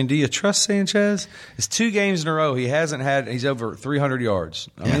 do you trust Sanchez? It's 2 games in a row. He's over 300 yards.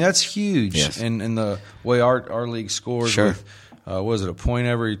 I mean, that's huge in the way our league scores. Sure. With, was it a point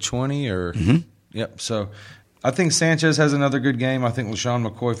every 20 or? Mm-hmm. Yep. So I think Sanchez has another good game. I think LaShawn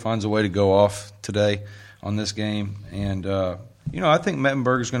McCoy finds a way to go off today on this game. And, I think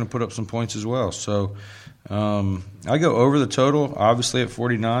Mettenberger's going to put up some points as well. So I go over the total, obviously at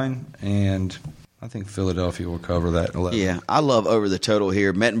 49, and I think Philadelphia will cover that 11. Yeah, I love over the total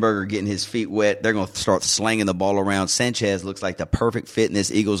here. Mettenberger getting his feet wet. They're going to start slanging the ball around. Sanchez looks like the perfect fit in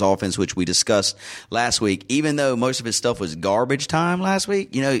this Eagles offense, which we discussed last week. Even though most of his stuff was garbage time last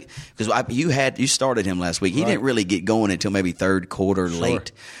week, because you started him last week. He didn't really get going until maybe third quarter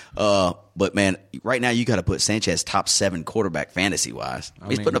late. But man, right now you got to put Sanchez top 7 quarterback fantasy wise.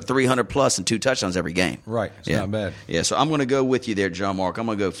 He's putting up 300 plus and 2 touchdowns every game. Right, it's not bad. Yeah, so I'm going to go with you there, John Mark. I'm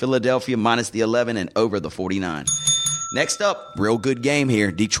going to go Philadelphia minus the 11 and over the 49. Next up, real good game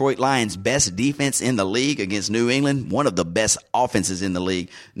here. Detroit Lions, best defense in the league against New England, one of the best offenses in the league.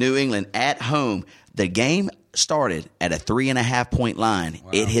 New England at home. The game started at a 3.5-point line. Wow.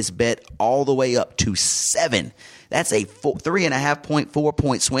 It has bet all the way up to 7. That's a 3.5-point,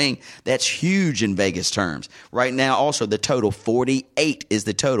 4-point swing. That's huge in Vegas terms. Right now, also, the total, 48 is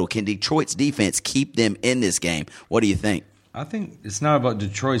the total. Can Detroit's defense keep them in this game? What do you think? I think it's not about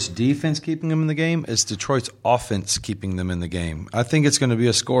Detroit's defense keeping them in the game. It's Detroit's offense keeping them in the game. I think it's going to be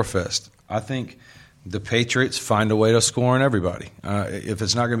a score fest. I think the Patriots find a way to score on everybody. If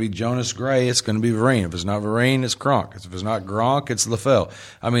it's not going to be Jonas Gray, it's going to be Vereen. If it's not Vereen, it's Gronk. If it's not Gronk, it's LaFell.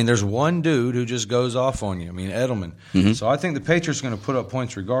 There's one dude who just goes off on you. Edelman. Mm-hmm. So I think the Patriots are going to put up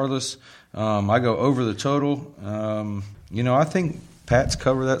points regardless. I go over the total. I think Pats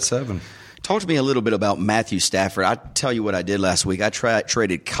cover that 7. Talk to me a little bit about Matthew Stafford. I tell you what I did last week. I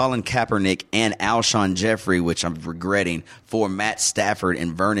traded Colin Kaepernick and Alshon Jeffrey, which I'm regretting, for Matt Stafford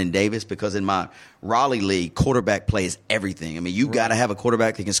and Vernon Davis because in my Raleigh league, quarterback play is everything. You got to have a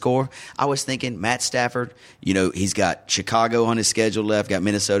quarterback that can score. I was thinking Matt Stafford, he's got Chicago on his schedule left, got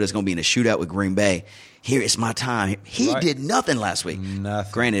Minnesota. It's going to be in a shootout with Green Bay. Here, it's my time. He did nothing last week.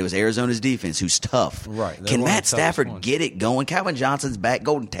 Nothing. Granted, it was Arizona's defense who's tough. Right. Can Matt Stafford get it going? Calvin Johnson's back.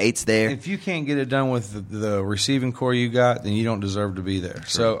 Golden Tate's there. If you can't get it done with the receiving core you got, then you don't deserve to be there.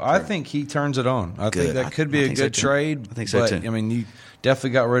 True. I think he turns it on. I think that could be a good trade. I think so, too. You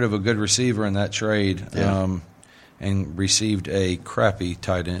definitely got rid of a good receiver in that trade. Yeah. And received a crappy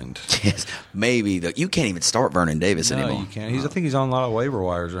tight end. Yes, maybe. You can't even start Vernon Davis anymore. No, you can't. I think he's on a lot of waiver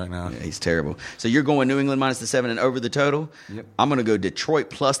wires right now. Yeah, he's terrible. So you're going New England minus the 7 and over the total? Yep. I'm going to go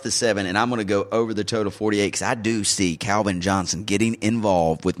Detroit plus the 7, and I'm going to go over the total 48 because I do see Calvin Johnson getting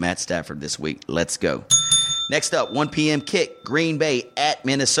involved with Matt Stafford this week. Let's go. Next up, 1 p.m. kick, Green Bay at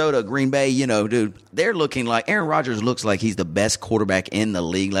Minnesota. Green Bay, dude, they're looking like Aaron Rodgers looks like he's the best quarterback in the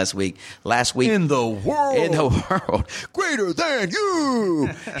league last week. In the world. Greater than you.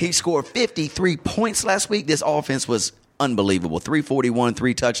 He scored 53 points last week. This offense was unbelievable. 341,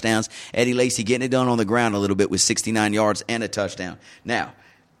 3 touchdowns. Eddie Lacy getting it done on the ground a little bit with 69 yards and a touchdown. Now,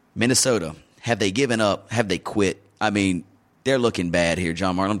 Minnesota, have they given up? Have they quit? They're looking bad here,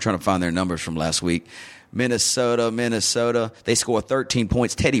 John Martin. I'm trying to find their numbers from last week. Minnesota. They score 13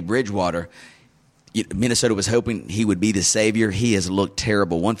 points. Teddy Bridgewater, Minnesota was hoping he would be the savior. He has looked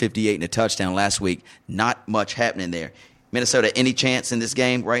terrible. 158 and a touchdown last week. Not much happening there. Minnesota, any chance in this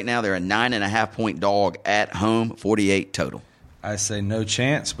game? Right now, they're a 9.5-point dog at home, 48 total. I say no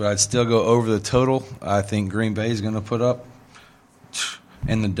chance, but I'd still go over the total. I think Green Bay is going to put up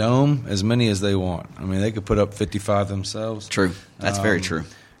in the Dome as many as they want. I mean, they could put up 55 themselves. True. That's very true.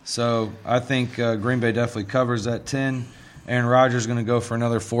 So I think Green Bay definitely covers that 10. Aaron Rodgers is going to go for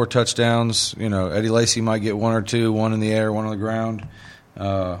another 4 touchdowns. Eddie Lacy might get 1 or 2, 1 in the air, 1 on the ground.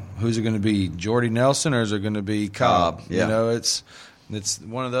 Who's it going to be? Jordy Nelson, or is it going to be Cobb? Yeah. It's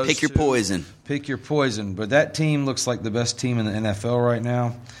one of those. Pick your poison. Pick your poison. But that team looks like the best team in the NFL right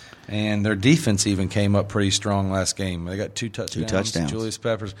now. And their defense even came up pretty strong last game. They got 2 touchdowns. Julius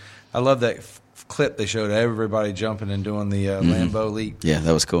Peppers. I love that clip they showed everybody jumping and doing the Lambeau leap. Yeah,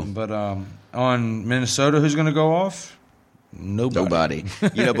 that was cool. But on Minnesota, who's going to go off? Nobody.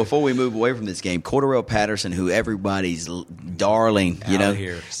 Before we move away from this game, Cordarrelle Patterson, who everybody's darling, Out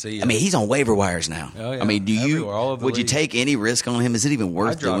here. See ya. I mean, he's on waiver wires now. Oh, yeah. I mean, Would you take any risk on him? Is it even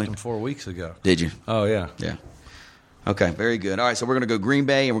worth doing? I dropped him 4 weeks ago. Did you? Oh, yeah. Yeah. Okay, very good. All right, so we're going to go Green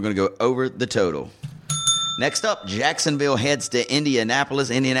Bay, and we're going to go over the total. Next up, Jacksonville heads to Indianapolis.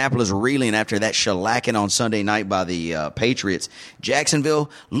 Indianapolis reeling after that shellacking on Sunday night by the Patriots.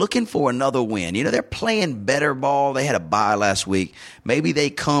 Jacksonville looking for another win. They're playing better ball. They had a bye last week. Maybe they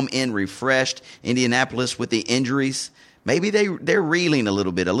come in refreshed. Indianapolis with the injuries. Maybe they're reeling a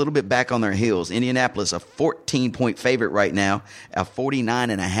little bit back on their heels. Indianapolis, a 14-point favorite right now. A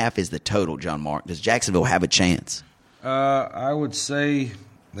 49.5 is the total, John Mark. Does Jacksonville have a chance? I would say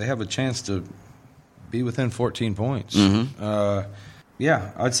they have a chance to be within 14 points.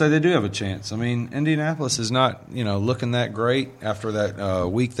 Yeah, I'd say they do have a chance. I mean, Indianapolis is not, looking that great after that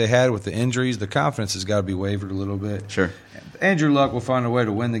week they had with the injuries. The confidence has got to be wavered a little bit. Sure. Andrew Luck will find a way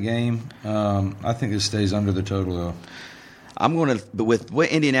to win the game. I think it stays under the total, though. I'm going to, with what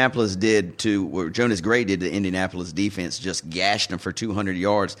Indianapolis did what Jonas Gray did to Indianapolis defense, just gashed them for 200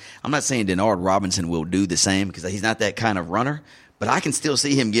 yards. I'm not saying Denard Robinson will do the same because he's not that kind of runner, but I can still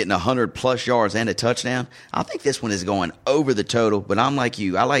see him getting 100-plus yards and a touchdown. I think this one is going over the total, but I'm like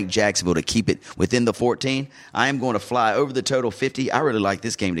you. I like Jacksonville to keep it within the 14. I am going to fly over the total 50. I really like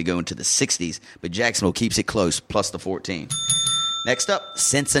this game to go into the 60s, but Jacksonville keeps it close, plus the 14. Next up,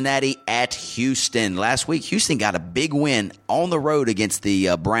 Cincinnati at Houston. Last week, Houston got a big win on the road against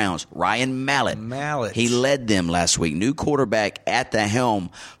the Browns. Ryan Mallett. He led them last week. New quarterback at the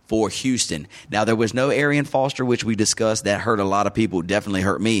helm for Houston. Now, there was no Arian Foster, which we discussed. That hurt a lot of people. Definitely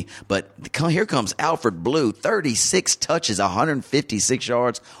hurt me. But here comes Alfred Blue. 36 touches, 156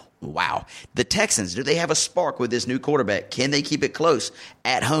 yards. Wow. The Texans, do they have a spark with this new quarterback? Can they keep it close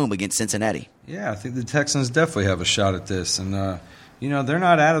at home against Cincinnati? Yeah, I think the Texans definitely have a shot at this. And, they're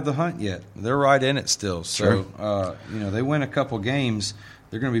not out of the hunt yet. They're right in it still. So, sure. They win a couple games,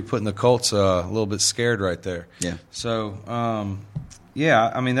 they're going to be putting the Colts a little bit scared right there. Yeah. So,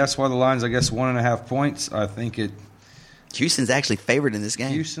 that's why the line's, 1.5 points. I think Houston's actually favored in this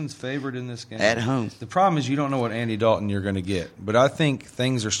game. Houston's favored in this game. At home. The problem is you don't know what Andy Dalton you're going to get. But I think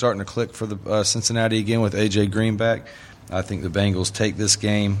things are starting to click for the Cincinnati again with A.J. Green back. I think the Bengals take this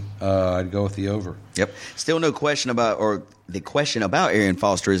game. I'd go with the over. Yep. Still no question the question about Arian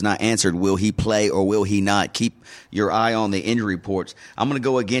Foster is not answered. Will he play or will he not? Keep your eye on the injury reports. I'm going to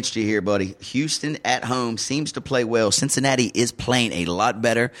go against you here, buddy. Houston at home seems to play well. Cincinnati is playing a lot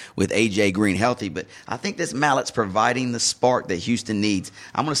better with A.J. Green healthy, but I think this Mallett's providing the spark that Houston needs.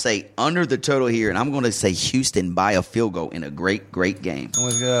 I'm going to say under the total here, and I'm going to say Houston by a field goal in a great, great game. And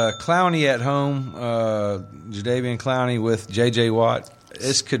with Clowney at home, Jadeveon Clowney with J.J. Watt,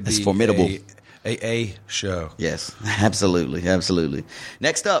 this could be formidable. A show. Yes, absolutely.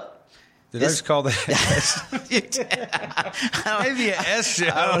 Next up. Did I just call that maybe an S show?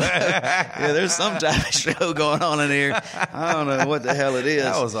 Yeah, there's some type of show going on in here. I don't know what the hell it is.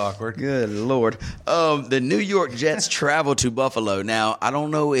 That was awkward. Good Lord. The New York Jets travel to Buffalo. Now, I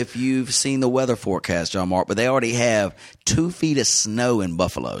don't know if you've seen the weather forecast, John Mark, but they already have 2 feet of snow in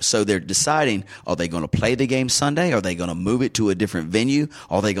Buffalo. So they're deciding, are they going to play the game Sunday? Are they going to move it to a different venue?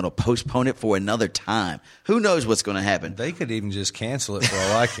 Are they going to postpone it for another time? Who knows what's going to happen? They could even just cancel it for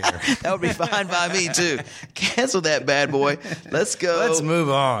all I care. That would be fine by me, too. Cancel that bad boy. Let's go. Let's move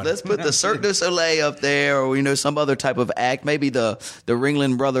on. Let's put the Cirque du Soleil up there or, some other type of act. Maybe the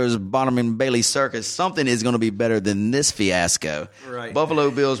Ringling Brothers, Bonham and Bailey Circus. Something is going to be better than this fiasco. Right. Buffalo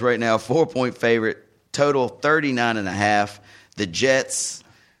Bills right now, 4-point favorite. Total 39.5. The Jets.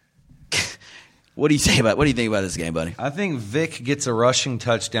 What do you think about this game, buddy? I think Vic gets a rushing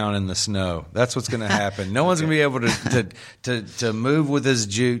touchdown in the snow. That's what's going to happen. No one's going to be able to move with his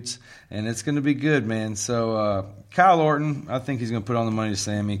jutes, and it's going to be good, man. So Kyle Orton, I think he's going to put on the money to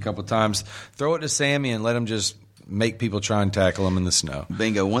Sammy a couple times. Throw it to Sammy and let him just make people try and tackle them in the snow.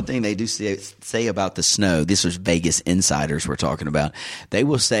 Bingo. One thing they do say about the snow, this was Vegas insiders we're talking about. They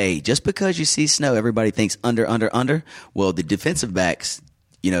will say, just because you see snow, everybody thinks under. Well, the defensive backs,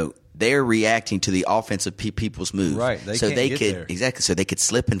 they're reacting to the offensive people's moves. Right. So they could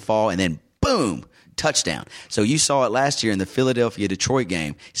slip and fall, and then boom, touchdown. So you saw it last year in the Philadelphia-Detroit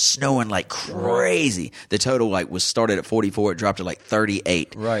game, snowing like crazy. The total was started at 44, it dropped to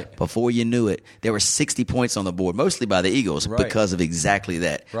 38. Right. Before you knew it, there were 60 points on the board, mostly by the Eagles because of exactly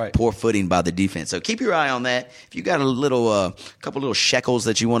that. Right. Poor footing by the defense. So keep your eye on that. If you got a couple little shekels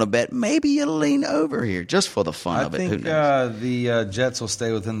that you want to bet, maybe you'll lean over here just for the fun of it. I think the Jets will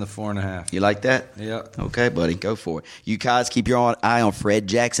stay within the 4.5. You like that? Yeah. Okay, buddy, go for it. You guys keep your eye on Fred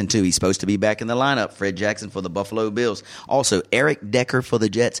Jackson, too. He's supposed to be back in the lineup. Fred Jackson for the Buffalo Bills. Also, Eric Decker for the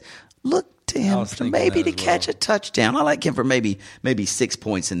Jets. Look to him to catch a touchdown. I like him for maybe 6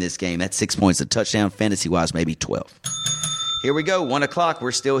 points in this game. That's 6 points a touchdown. Fantasy-wise, maybe 12. Here we go, 1 o'clock.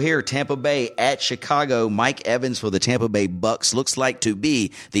 We're still here. Tampa Bay at Chicago. Mike Evans for the Tampa Bay Bucks looks like to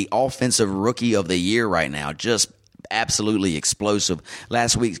be the offensive rookie of the year right now. Just absolutely explosive.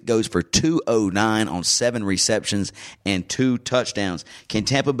 Last week goes for 209 on 7 receptions and 2 touchdowns. Can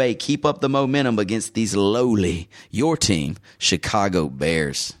Tampa Bay keep up the momentum against these lowly, your team, Chicago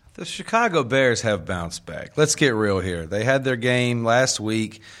Bears? The Chicago Bears have bounced back. Let's get real here. They had their game last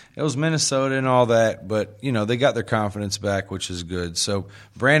week. It was Minnesota and all that, but, they got their confidence back, which is good. So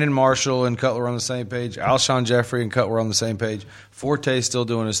Brandon Marshall and Cutler on the same page. Alshon Jeffrey and Cutler on the same page. Forte's still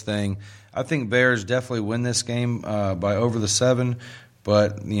doing his thing. I think Bears definitely win this game by over the 7.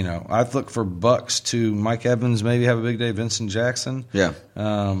 But, I'd look for Bucks to Mike Evans, maybe have a big day, Vincent Jackson. Yeah.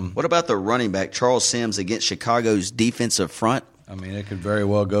 What about the running back, Charles Sims, against Chicago's defensive front? It could very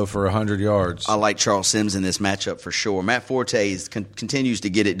well go for 100 yards. I like Charles Sims in this matchup for sure. Matt Forte continues to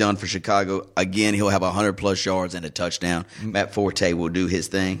get it done for Chicago. Again, he'll have 100-plus yards and a touchdown. Matt Forte will do his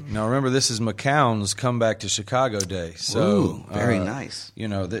thing. Now, remember, this is McCown's comeback to Chicago day. So, ooh, very nice.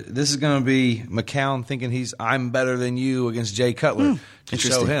 This is going to be McCown thinking I'm better than you against Jay Cutler to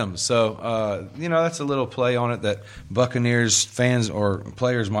show him. So, that's a little play on it that Buccaneers fans or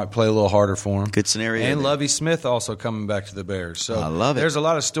players might play a little harder for him. Good scenario. And Lovie Smith also coming back to the Bears. So I love it. There's a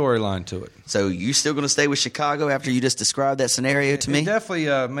lot of storyline to it. So you still going to stay with Chicago after you just described that scenario to me? It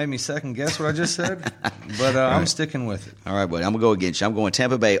definitely made me second guess what I just said, but I'm sticking with it. All right, buddy. I'm going to go against you. I'm going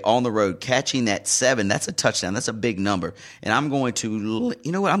Tampa Bay on the road, catching that 7. That's a touchdown. That's a big number. And I'm going to,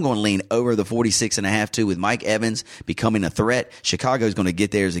 I'm going to lean over the 46.5 too with Mike Evans becoming a threat. Chicago's going to get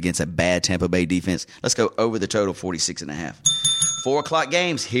theirs against a bad Tampa Bay defense. Let's go over the total 46.5. 4 o'clock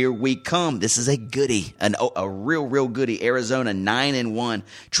games. Here we come. This is a goodie, a real goodie. Arizona 9-1,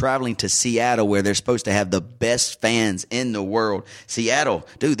 traveling to Seattle, where they're supposed to have the best fans in the world. Seattle,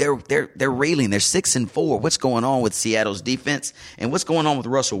 dude, they're reeling. They're 6-4. What's going on with Seattle's defense, and what's going on with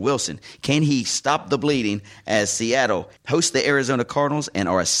Russell Wilson? Can he stop the bleeding as Seattle hosts the Arizona Cardinals and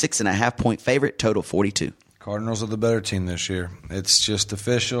are a 6.5-point favorite? Total 42. Cardinals are the better team this year. It's just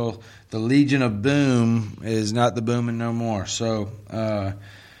official. The Legion of Boom is not the booming no more. So, I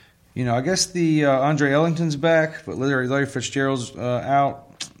guess the Andre Ellington's back, but Larry Fitzgerald's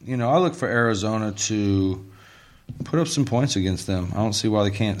out. I look for Arizona to put up some points against them. I don't see why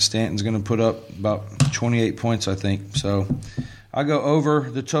they can't. Stanton's going to put up about 28 points, I think. So, I go over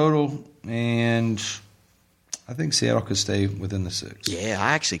the total, and I think Seattle could stay within the 6. Yeah,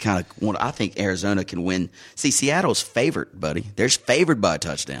 I actually I think Arizona can win. See, Seattle's favored, buddy. They're favored by a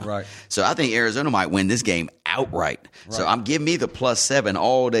touchdown. Right. So I think Arizona might win this game outright. Right. So I'm giving me the +7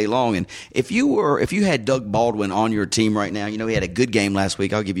 all day long. And if you had Doug Baldwin on your team right now, he had a good game last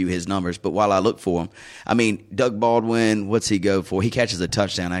week. I'll give you his numbers. But while I look for him, Doug Baldwin, what's he go for? He catches a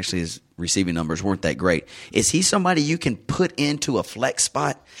touchdown. Actually, his receiving numbers weren't that great. Is he somebody you can put into a flex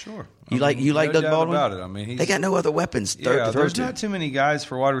spot? Sure. You like Doug Baldwin? About it. They got no other weapons. There's not too many guys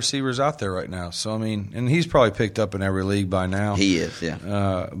for wide receivers out there right now. So and he's probably picked up in every league by now. He is,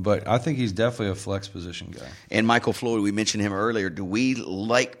 yeah. But I think he's definitely a flex position guy. And Michael Floyd, we mentioned him earlier. Do we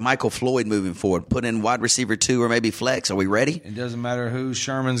like Michael Floyd moving forward? Put in wide receiver 2 or maybe flex. Are we ready? It doesn't matter who's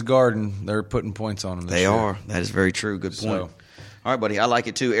Sherman's guarding. They're putting points on him. They are. That is very true. Good point. All right, buddy. I like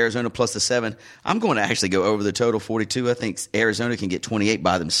it too. Arizona plus the 7. I'm going to actually go over the total 42. I think Arizona can get 28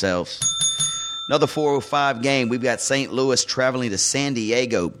 by themselves. Another 4:05 game. We've got St. Louis traveling to San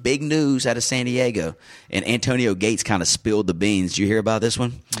Diego. Big news out of San Diego. And Antonio Gates kind of spilled the beans. Did you hear about this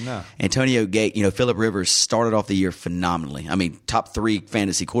one? No. Antonio Gates, Phillip Rivers started off the year phenomenally. Top 3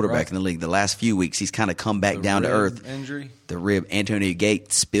 fantasy quarterback in the league. The last few weeks, he's kind of come back down to earth. Injury? The rib. Antonio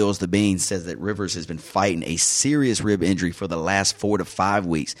Gates spills the beans, says that Rivers has been fighting a serious rib injury for the last 4 to 5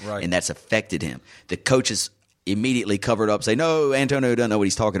 weeks, and that's affected him. The coaches immediately covered up, say, no, Antonio doesn't know what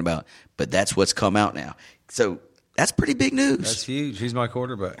he's talking about. But that's what's come out now. So that's pretty big news. That's huge. He's my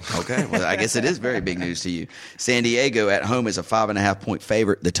quarterback. Okay, well, I guess it is very big news to you. San Diego at home is a 5.5-point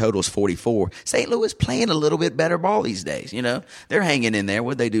favorite. The total's 44. St. Louis playing a little bit better ball these days. You know, they're hanging in there.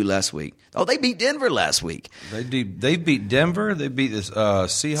 What did they do last week? Oh, they beat Denver last week. They beat Denver. They beat the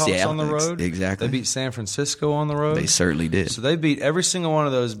Seahawks on the road. Exactly. They beat San Francisco on the road. They certainly did. So they beat every single one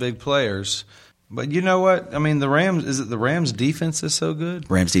of those big players. But you know what? I mean, the Rams' defense is so good?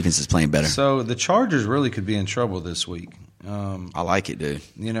 Rams' defense is playing better. So the Chargers really could be in trouble this week. I like it, dude.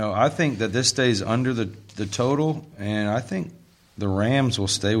 You know, I think that this stays under the total, and I think the Rams will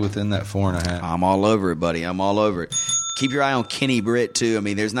stay within that 4.5. I'm all over it, buddy. I'm all over it. Keep your eye on Kenny Britt, too. I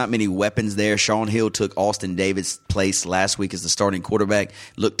mean, there's not many weapons there. Sean Hill took Austin Davis' place last week as the starting quarterback.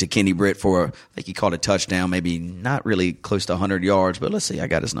 Looked to Kenny Britt for, I think he caught a touchdown, maybe not really close to 100 yards, but let's see. I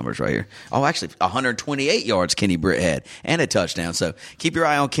got his numbers right here. Oh, actually, 128 yards Kenny Britt had and a touchdown. So keep your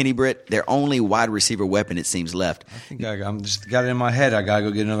eye on Kenny Britt. Their only wide receiver weapon, it seems, left. I think I'm just got it in my head. I got to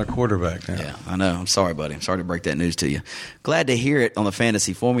go get another quarterback now. Yeah, I know. I'm sorry, buddy. I'm sorry to break that news to you. Glad to hear it on the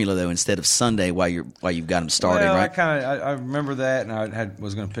fantasy formula, though, instead of Sunday while you've got them started, well, right? I remember that, and I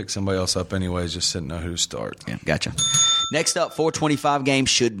was going to pick somebody else up anyways, just didn't know who to start. Yeah, gotcha. Next up, 425 game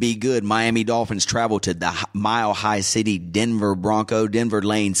should be good. Miami Dolphins travel to the Mile High City Denver Bronco. Denver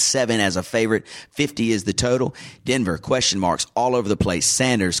laying 7 as a favorite. 50 is the total. Denver, question marks all over the place.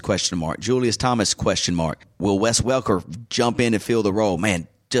 Sanders, question mark. Julius Thomas, question mark. Will Wes Welker jump in and fill the role? Man,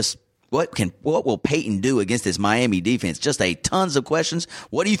 just what will Peyton do against this Miami defense? Just tons of questions.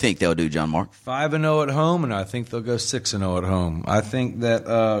 What do you think they'll do, John Mark? 5-0 at home, and I think they'll go 6-0 at home. I think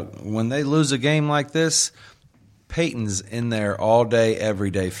that when they lose a game like this, Peyton's in there all day,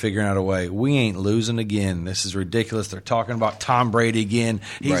 every day, figuring out a way. We ain't losing again. This is ridiculous. They're talking about Tom Brady again.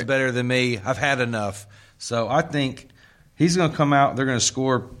 He's right. better than me. I've had enough. So I think he's going to come out. They're going to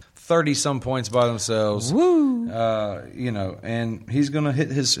score 30-some points by themselves. Woo! And he's going to hit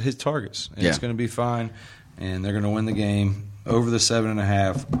his targets. And It's going to be fine. And they're going to win the game. Over the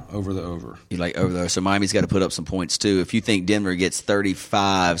 7.5, over the over. You like over there. So Miami's got to put up some points, too. If you think Denver gets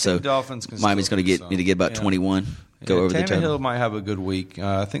 35, so Dolphins can Miami's going to get about 21. Go over the total. Tannehill might have a good week.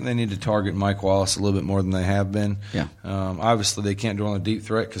 I think they need to target Mike Wallace a little bit more than they have been. Yeah. Obviously, they can't do on a deep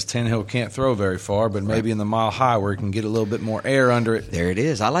threat because Tannehill can't throw very far, but maybe in the mile high where he can get a little bit more air under it. There it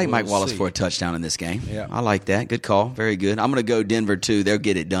is. I like Mike Wallace for a touchdown in this game. Yeah. I like that. Good call. Very good. I'm going to go Denver, too. They'll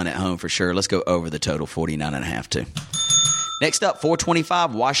get it done at home for sure. Let's go over the total, 49.5, too. Next up,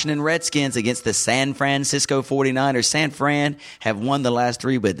 425, Washington Redskins against the San Francisco 49ers. San Fran have won the last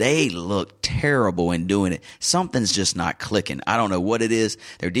 3, but they look terrible in doing it. Something's just not clicking. I don't know what it is.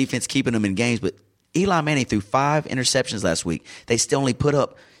 Their defense keeping them in games, but Eli Manning threw 5 interceptions last week. They still only put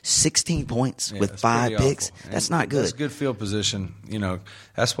up 16 points with 5 picks. That's not good. That's good field position. You know,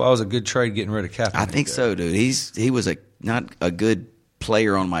 that's why it was a good trade getting rid of Kaepernick. I think so, dude. He was not a good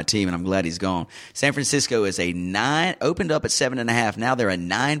player on my team, and I'm glad he's gone. San Francisco is opened up at 7.5. Now they're a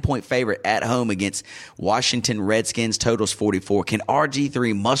 9-point favorite at home against Washington Redskins. Totals 44. Can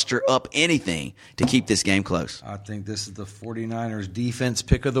RG3 muster up anything to keep this game close? I think this is the 49ers defense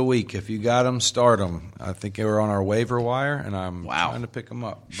pick of the week. If you got them, start them. I think they were on our waiver wire, and I'm trying to pick them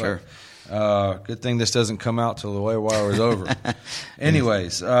up. Sure. Good thing this doesn't come out till the waiver wire is over.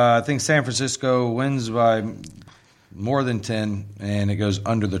 Anyways, I think San Francisco wins by more than 10, and it goes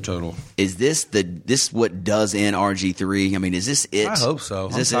under the total. Is this what does in RG3? I mean, is this it? I hope so.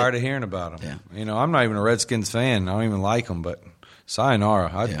 I'm tired of hearing about him. Yeah. You know, I'm not even a Redskins fan. I don't even like him, but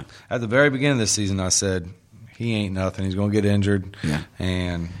sayonara. At the very beginning of this season, I said, he ain't nothing. He's going to get injured. Yeah.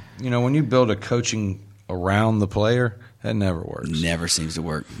 And, you know, when you build a coaching around the player, that never works. Never seems to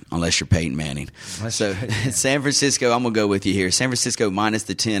work unless you're Peyton Manning. So San Francisco, I'm going to go with you here. San Francisco minus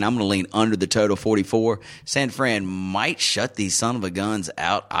the 10. I'm going to lean under the total 44. San Fran might shut these son of a guns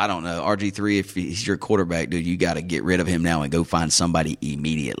out. I don't know. RG3, if he's your quarterback, dude, you got to get rid of him now and go find somebody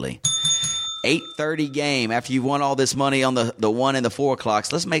immediately. 8:30 game. After you've won all this money on the 1 and the 4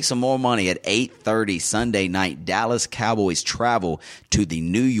 o'clocks, let's make some more money at 8:30 Sunday night. Dallas Cowboys travel to the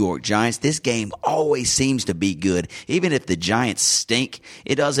New York Giants. This game always seems to be good. Even if the Giants stink,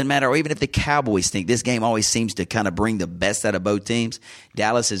 it doesn't matter. Or even if the Cowboys stink, this game always seems to kind of bring the best out of both teams.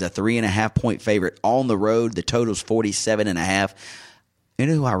 Dallas is a 3.5-point favorite on the road. The total's 47.5. You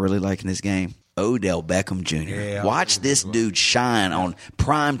know who I really like in this game? Odell Beckham Jr. Yeah, watch this dude shine on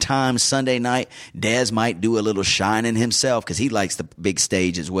prime time Sunday night. Dez might do a little shining himself because he likes the big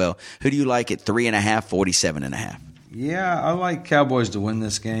stage as well. Who do you like at 3.5, 47.5? Yeah, I like Cowboys to win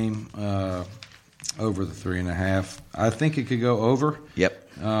this game over the 3.5. I think it could go over. Yep.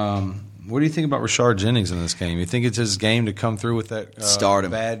 What do you think about Rashard Jennings in this game? You think it's his game to come through with that Start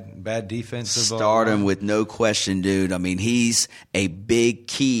him. bad defensive? Start him with no question, dude. I mean, he's a big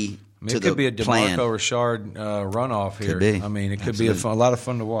key to it could the be a plan. DeMarco Rashard runoff here. Could be. I mean, it could Absolutely. be a lot of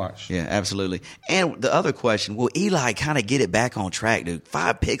fun to watch. Yeah, absolutely. And the other question, will Eli kind of get it back on track, dude?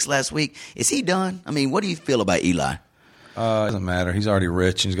 5 picks last week. Is he done? I mean, what do you feel about Eli? It doesn't matter. He's already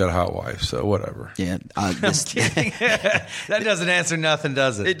rich and he's got a hot wife, so whatever. Yeah. That doesn't answer nothing,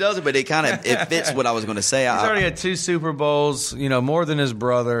 does it? It doesn't, but it fits what I was going to say. He's already had 2 Super Bowls, more than his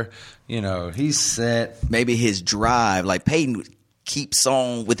brother. He's set. Maybe his drive, like Peyton keeps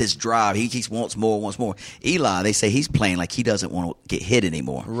on with his drive. He keeps wants more. Eli, they say he's playing like he doesn't want to get hit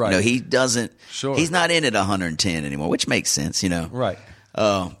anymore. Right. He doesn't. Sure. He's not in at 110 anymore, which makes sense, Right.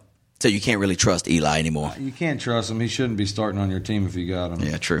 So you can't really trust Eli anymore. You can't trust him. He shouldn't be starting on your team if you got him.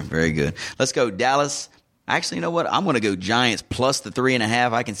 Yeah, true. Very good. Let's go Dallas. Actually, you know what? I'm going to go Giants plus the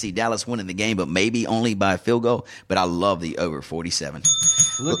 3.5. I can see Dallas winning the game, but maybe only by a field goal. But I love the over 47.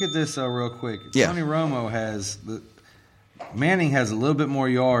 Look at this real quick. Yeah. Tony Romo Manning has a little bit more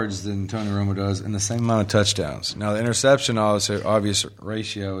yards than Tony Romo does and the same amount of touchdowns. Now, the interception obvious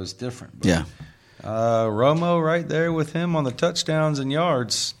ratio is different. But, Yeah. Romo right there with him on the touchdowns and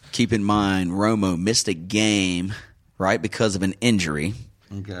yards. Keep in mind, Romo missed a game, right, because of an injury.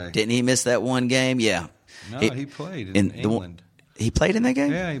 Okay. Didn't he miss that one game? Yeah. No, he played in England. He played in that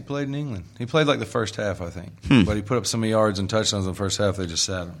game? Yeah, he played in England. He played like the first half, I think. But he put up some yards and touchdowns in the first half. They just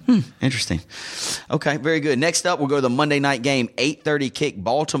sat him. Interesting. Okay, very good. Next up, we'll go to the Monday night game, 8:30 kick,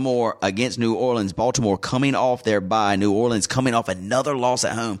 Baltimore against New Orleans. Baltimore coming off their bye. New Orleans coming off another loss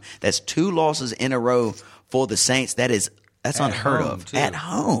at home. That's 2 losses in a row for the Saints. That's unheard of. Too. At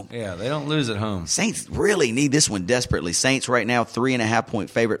home. Yeah, they don't lose at home. Saints really need this one desperately. Saints right now,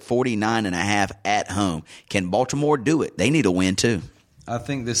 3.5-point favorite, 49.5 at home. Can Baltimore do it? They need a win too. I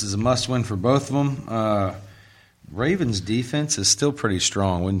think this is a must-win for both of them. Ravens' defense is still pretty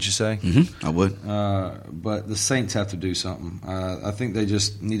strong, wouldn't you say? Mm-hmm. I would. But the Saints have to do something. I think they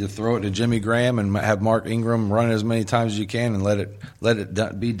just need to throw it to Jimmy Graham and have Mark Ingram run it as many times as you can and let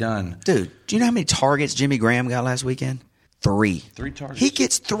it be done. Dude, do you know how many targets Jimmy Graham got last weekend? 3. 3 targets. He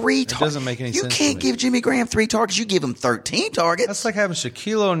gets 3 targets. It doesn't make any sense. You can't give Jimmy Graham 3 targets. You give him 13 targets. That's like having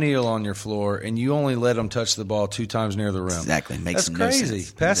Shaquille O'Neal on your floor and you only let him touch the ball 2 times near the rim. Exactly. Makes That's no crazy.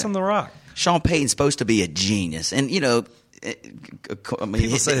 sense. Pass him the rock. Sean Payton's supposed to be a genius. And, I mean,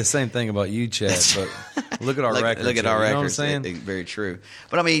 People say the same thing about you, Chad, but look at our records. Look at our You know records. what I'm saying? Very true.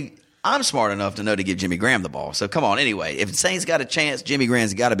 But, I mean, I'm smart enough to know to give Jimmy Graham the ball. So, come on. Anyway, if Saints got a chance, Jimmy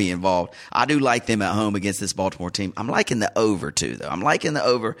Graham's got to be involved. I do like them at home against this Baltimore team. I'm liking the over, too, though. I'm liking the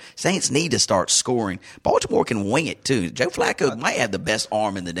over. Saints need to start scoring. Baltimore can wing it, too. Joe Flacco might have the best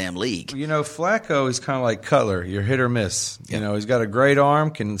arm in the damn league. Flacco is kind of like Cutler. You're hit or miss. Yeah. He's got a great arm,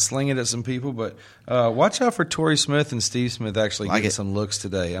 can sling it at some people, but watch out for Torrey Smith and Steve Smith actually getting some looks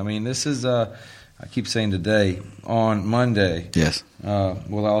today. I mean, this is I keep saying today, on Monday. Yes.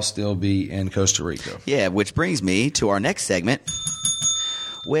 We'll all still be in Costa Rica. Yeah, which brings me to our next segment.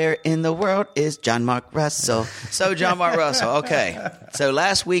 Where in the world is John Mark Russell? So, John Mark Russell, okay. So,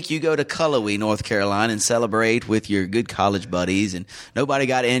 last week you go to Cullowhee, North Carolina, and celebrate with your good college buddies, and nobody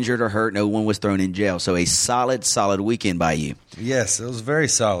got injured or hurt. No one was thrown in jail. So, a solid weekend by you. Yes, it was very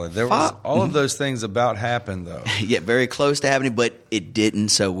solid. There was all of those things about happened, though. Yeah, very close to happening, but it didn't.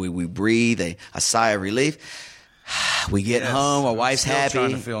 So, we breathe, a sigh of relief. We get home, our wife's still happy.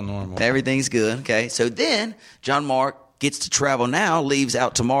 trying to feel normal. Everything's good. Okay, so then John Mark gets to travel now, leaves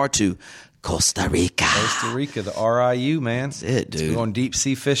out tomorrow to Costa Rica. Costa Rica, the RIU, man. That's it, dude. We're going deep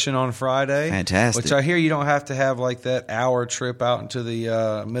sea fishing on Friday. Fantastic. Which I hear you don't have to have like that hour trip out into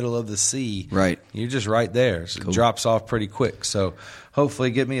the middle of the sea. Right. You're just right there. So It drops off pretty quick. So hopefully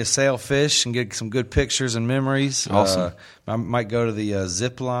get me a sailfish and get some good pictures and memories. Awesome. I might go to the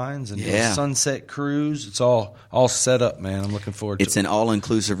zip lines and do a sunset cruise. It's all set up, man. I'm looking forward to it. It's an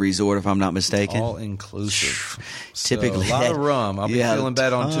all-inclusive resort, if I'm not mistaken. All-inclusive. Typically. So, a lot of rum. I'll be feeling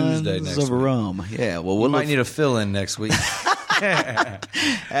bad on Tuesday next week. Of rum. Yeah. Well, we might need a fill-in next week.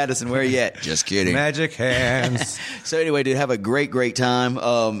 Addison, where are you at? Just kidding. Magic hands. So anyway, dude, have a great time.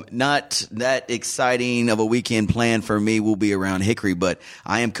 Not that exciting of a weekend plan for me. We'll be around Hickory, but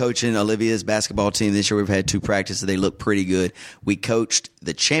I am coaching Olivia's basketball team this year. We've had 2 practices. They look pretty good. We coached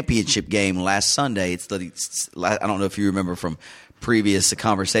the championship game last Sunday. I don't know if you remember from previous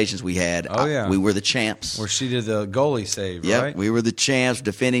conversations we had. Oh, yeah. We were the champs. Where she did the goalie save, Yep, right? we were the champs,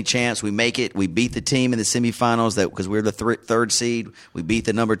 defending champs. We make it. We beat the team in the semifinals because we were the 3rd seed. We beat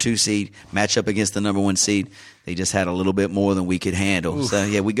the number 2 seed, match up against the number 1 seed. They just had a little bit more than we could handle. Oof. So,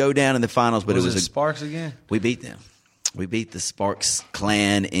 yeah, we go down in the finals, but was it was Sparks again? We beat them. We beat the Sparks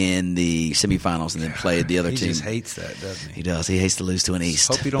clan in the semifinals and then played the other team. He just hates that, doesn't he? He does. He hates to lose to an East.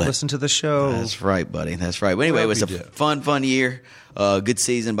 Hope you don't listen to the show. That's right, buddy. That's right. But anyway, it was a fun year. Good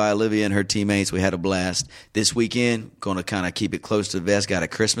season by Olivia and her teammates. We had a blast. This weekend, going to kind of keep it close to the vest. Got a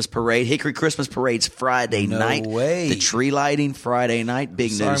Christmas parade. Hickory Christmas Parade's Friday night. No way. The tree lighting Friday night.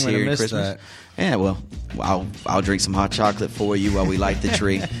 Big news here in Christmas. That. Yeah, well, I'll drink some hot chocolate for you while we light the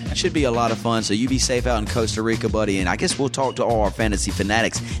tree. Should be a lot of fun. So you be safe out in Costa Rica, buddy. And I guess we'll talk to all our fantasy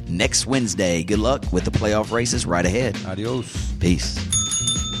fanatics next Wednesday. Good luck with the playoff races right ahead. Adios. Peace.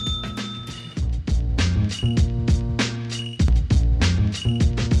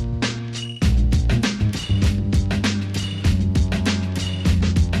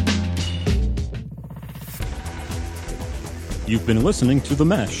 You've been listening to The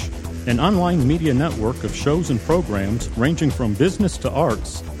Mesh, an online media network of shows and programs ranging from business to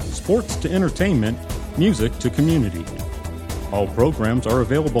arts, sports to entertainment, music to community. All programs are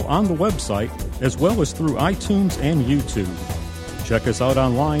available on the website as well as through iTunes and YouTube. Check us out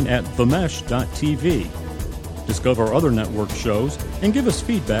online at themesh.tv. Discover other network shows and give us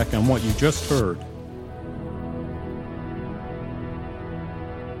feedback on what you just heard.